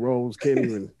acting Negroes can't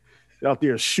even out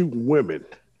there shooting women.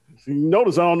 So you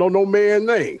notice I don't know no man's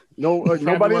name. No,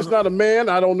 nobody that's not a man.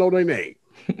 I don't know their name.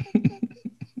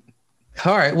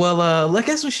 All right. Well, I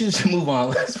guess we should just move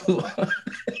on. Let's move on.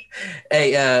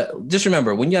 Hey, just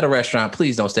remember, when you're at a restaurant,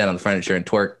 please don't stand on the furniture and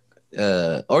twerk,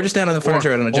 or just stand on the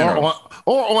furniture in general.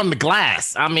 Or on the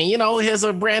glass. I mean, here's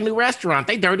a brand new restaurant.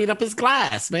 They dirtied up his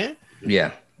glass, man.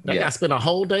 Yeah. I spent a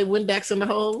whole day Windexing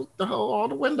all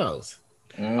the windows.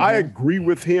 Mm-hmm. I agree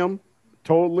with him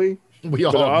totally.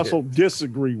 But I also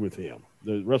disagree with him,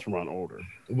 the restaurant owner.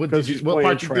 What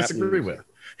part you disagree with?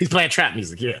 He's playing trap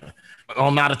music, yeah.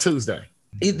 On Not a Tuesday.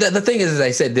 The thing is,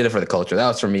 I said, did it for the culture. That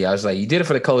was for me. I was like, you did it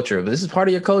for the culture, but this is part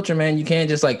of your culture, man. You can't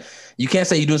just you can't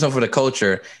say you do something for the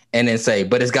culture and then say,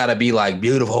 but it's got to be like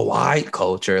beautiful white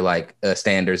culture, like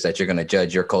standards that you're going to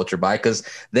judge your culture by. Because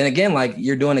then again, like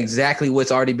you're doing exactly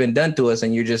what's already been done to us,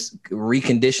 and you're just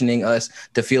reconditioning us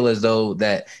to feel as though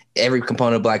that every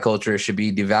component of Black culture should be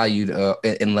devalued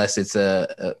unless it's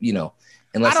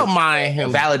unless I don't mind him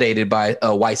validated by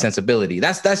a white sensibility.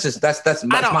 That's like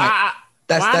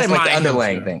the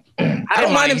underlying thing. I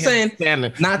don't mind him saying not to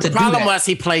do that. The problem was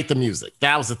he played the music.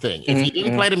 That was the thing. If he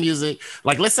didn't play the music,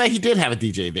 like let's say he did have a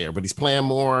DJ there, but he's playing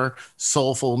more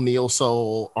soulful, neo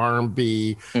soul,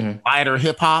 R&B, lighter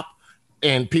hip hop,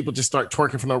 and people just start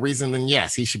twerking for no reason, then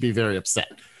yes, he should be very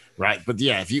upset, right? But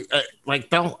yeah, if you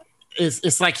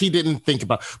it's like he didn't think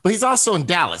about. But he's also in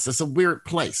Dallas. It's a weird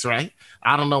place, right?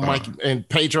 I don't know, Mike and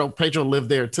Pedro. Pedro lived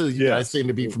there too. You guys seem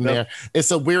to be from there.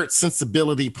 It's a weird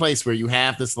sensibility place where you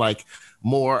have this like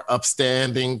more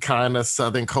upstanding kind of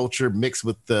Southern culture mixed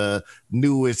with the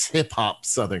newest hip hop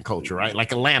Southern culture, right?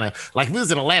 Like Atlanta. Like if he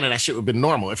was in Atlanta, that shit would have been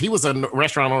normal. If he was a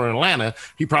restaurant owner in Atlanta,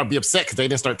 he'd probably be upset because they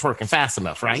didn't start twerking fast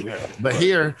enough, right? Yeah. But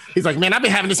here, he's like, man, I've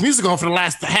been having this music on for the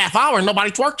last half hour and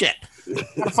nobody twerked yet.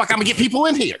 How the fuck I'm gonna get people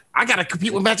in here? I gotta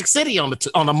compete with Magic City on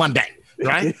a Monday.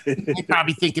 Right? He's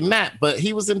probably thinking that, but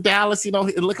he was in Dallas. It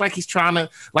looked like he's trying to,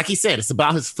 like he said, it's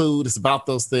about his food. It's about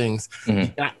those things.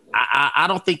 I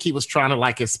don't think he was trying to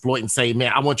like exploit and say,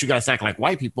 man, I want you guys to act like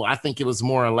white people. I think it was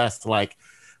more or less like,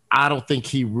 I don't think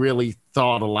he really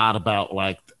thought a lot about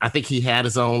I think he had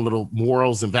his own little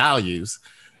morals and values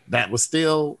that was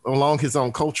still along his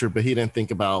own culture, but he didn't think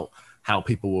about how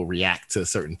people will react to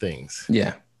certain things.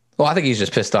 Yeah. Well, I think he's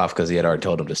just pissed off because he had already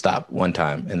told him to stop one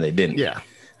time and they didn't. Yeah.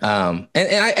 And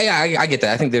I get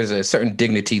that. I think there's a certain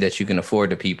dignity that you can afford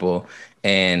to people,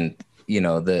 and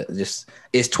is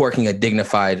twerking a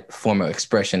dignified form of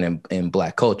expression in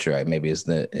Black culture. Right? Maybe is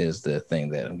the thing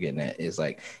that I'm getting at. Is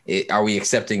like, are we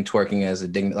accepting twerking as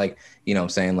a I'm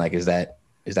saying, like, is that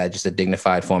just a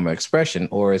dignified form of expression,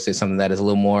 or is it something that is a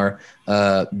little more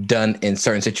done in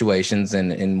certain situations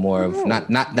and more of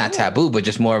not taboo, but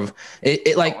just more of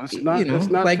it like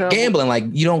like taboo. Gambling. Like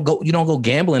you don't go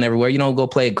gambling everywhere. You don't go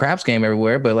play a craps game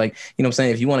everywhere. But like, you know what I'm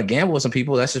saying, if you want to gamble with some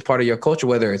people, that's just part of your culture,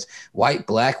 whether it's white,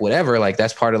 Black, whatever. Like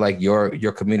that's part of like your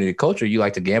community culture. You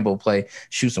like to gamble,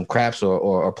 shoot some craps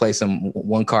or play some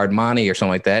one card money or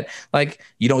something like that. Like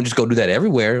you don't just go do that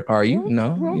everywhere, are you?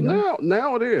 No. Well,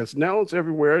 now it is. Now it's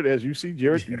everywhere. As you see,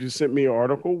 Jared, you just sent me an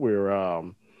article where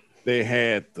they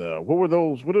had what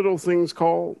are those things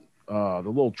called? The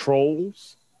little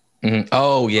trolls. Mm-hmm.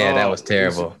 Oh yeah, that was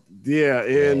terrible.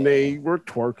 And they were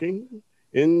twerking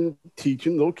and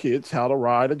teaching little kids how to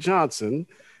ride a Johnson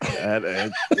at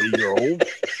a 3-year-old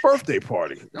birthday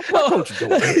party. Why don't you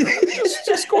go ahead?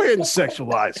 Just go ahead and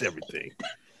sexualize everything.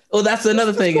 Well, that's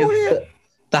another thing.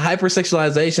 The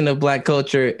hypersexualization of Black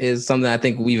culture is something I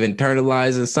think we've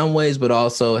internalized in some ways, but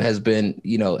also has been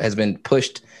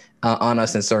pushed on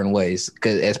us in certain ways,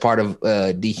 because as part of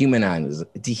dehumanizing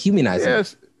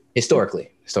historically.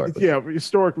 Yeah,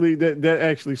 historically, that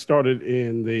actually started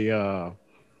in the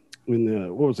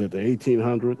what was it, the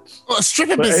 1800s? Well, the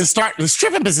stripping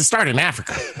business started in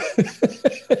Africa.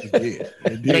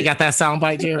 They got that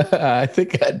soundbite, Jerry? I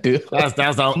think I do. That's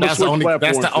the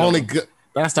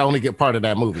only good part of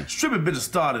that movie. Stripping business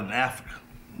started in Africa.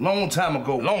 Long time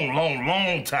ago,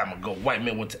 long time ago, white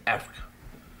men went to Africa.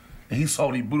 And he saw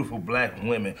these beautiful black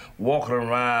women walking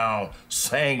around,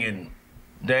 singing,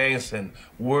 dancing,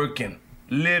 working,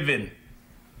 living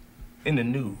in the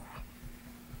nude.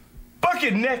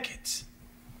 Bucket naked.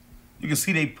 You can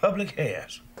see they public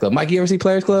hairs. So, Mike, you ever see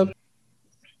Players Club?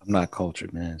 I'm not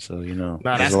cultured, man. So, No,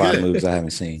 there's a lot of movies I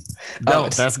haven't seen.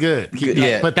 That's good.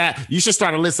 Yeah. But you should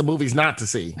start a list of movies not to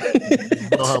see.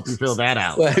 We'll help you fill that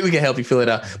out. Well, we can help you fill it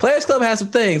out. Players Club has some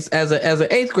things. As an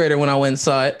eighth grader, when I went and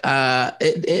saw it,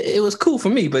 it was cool for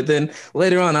me. But then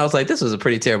later on, I was like, this was a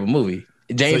pretty terrible movie.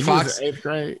 Jane Fox, eighth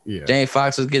grade. Yeah. Jane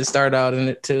Fox was getting started out in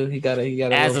it too. He got a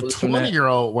As a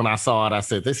 20-year-old, when I saw it, I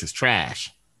said, "This is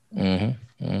trash."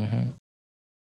 Mm-hmm. Mm-hmm.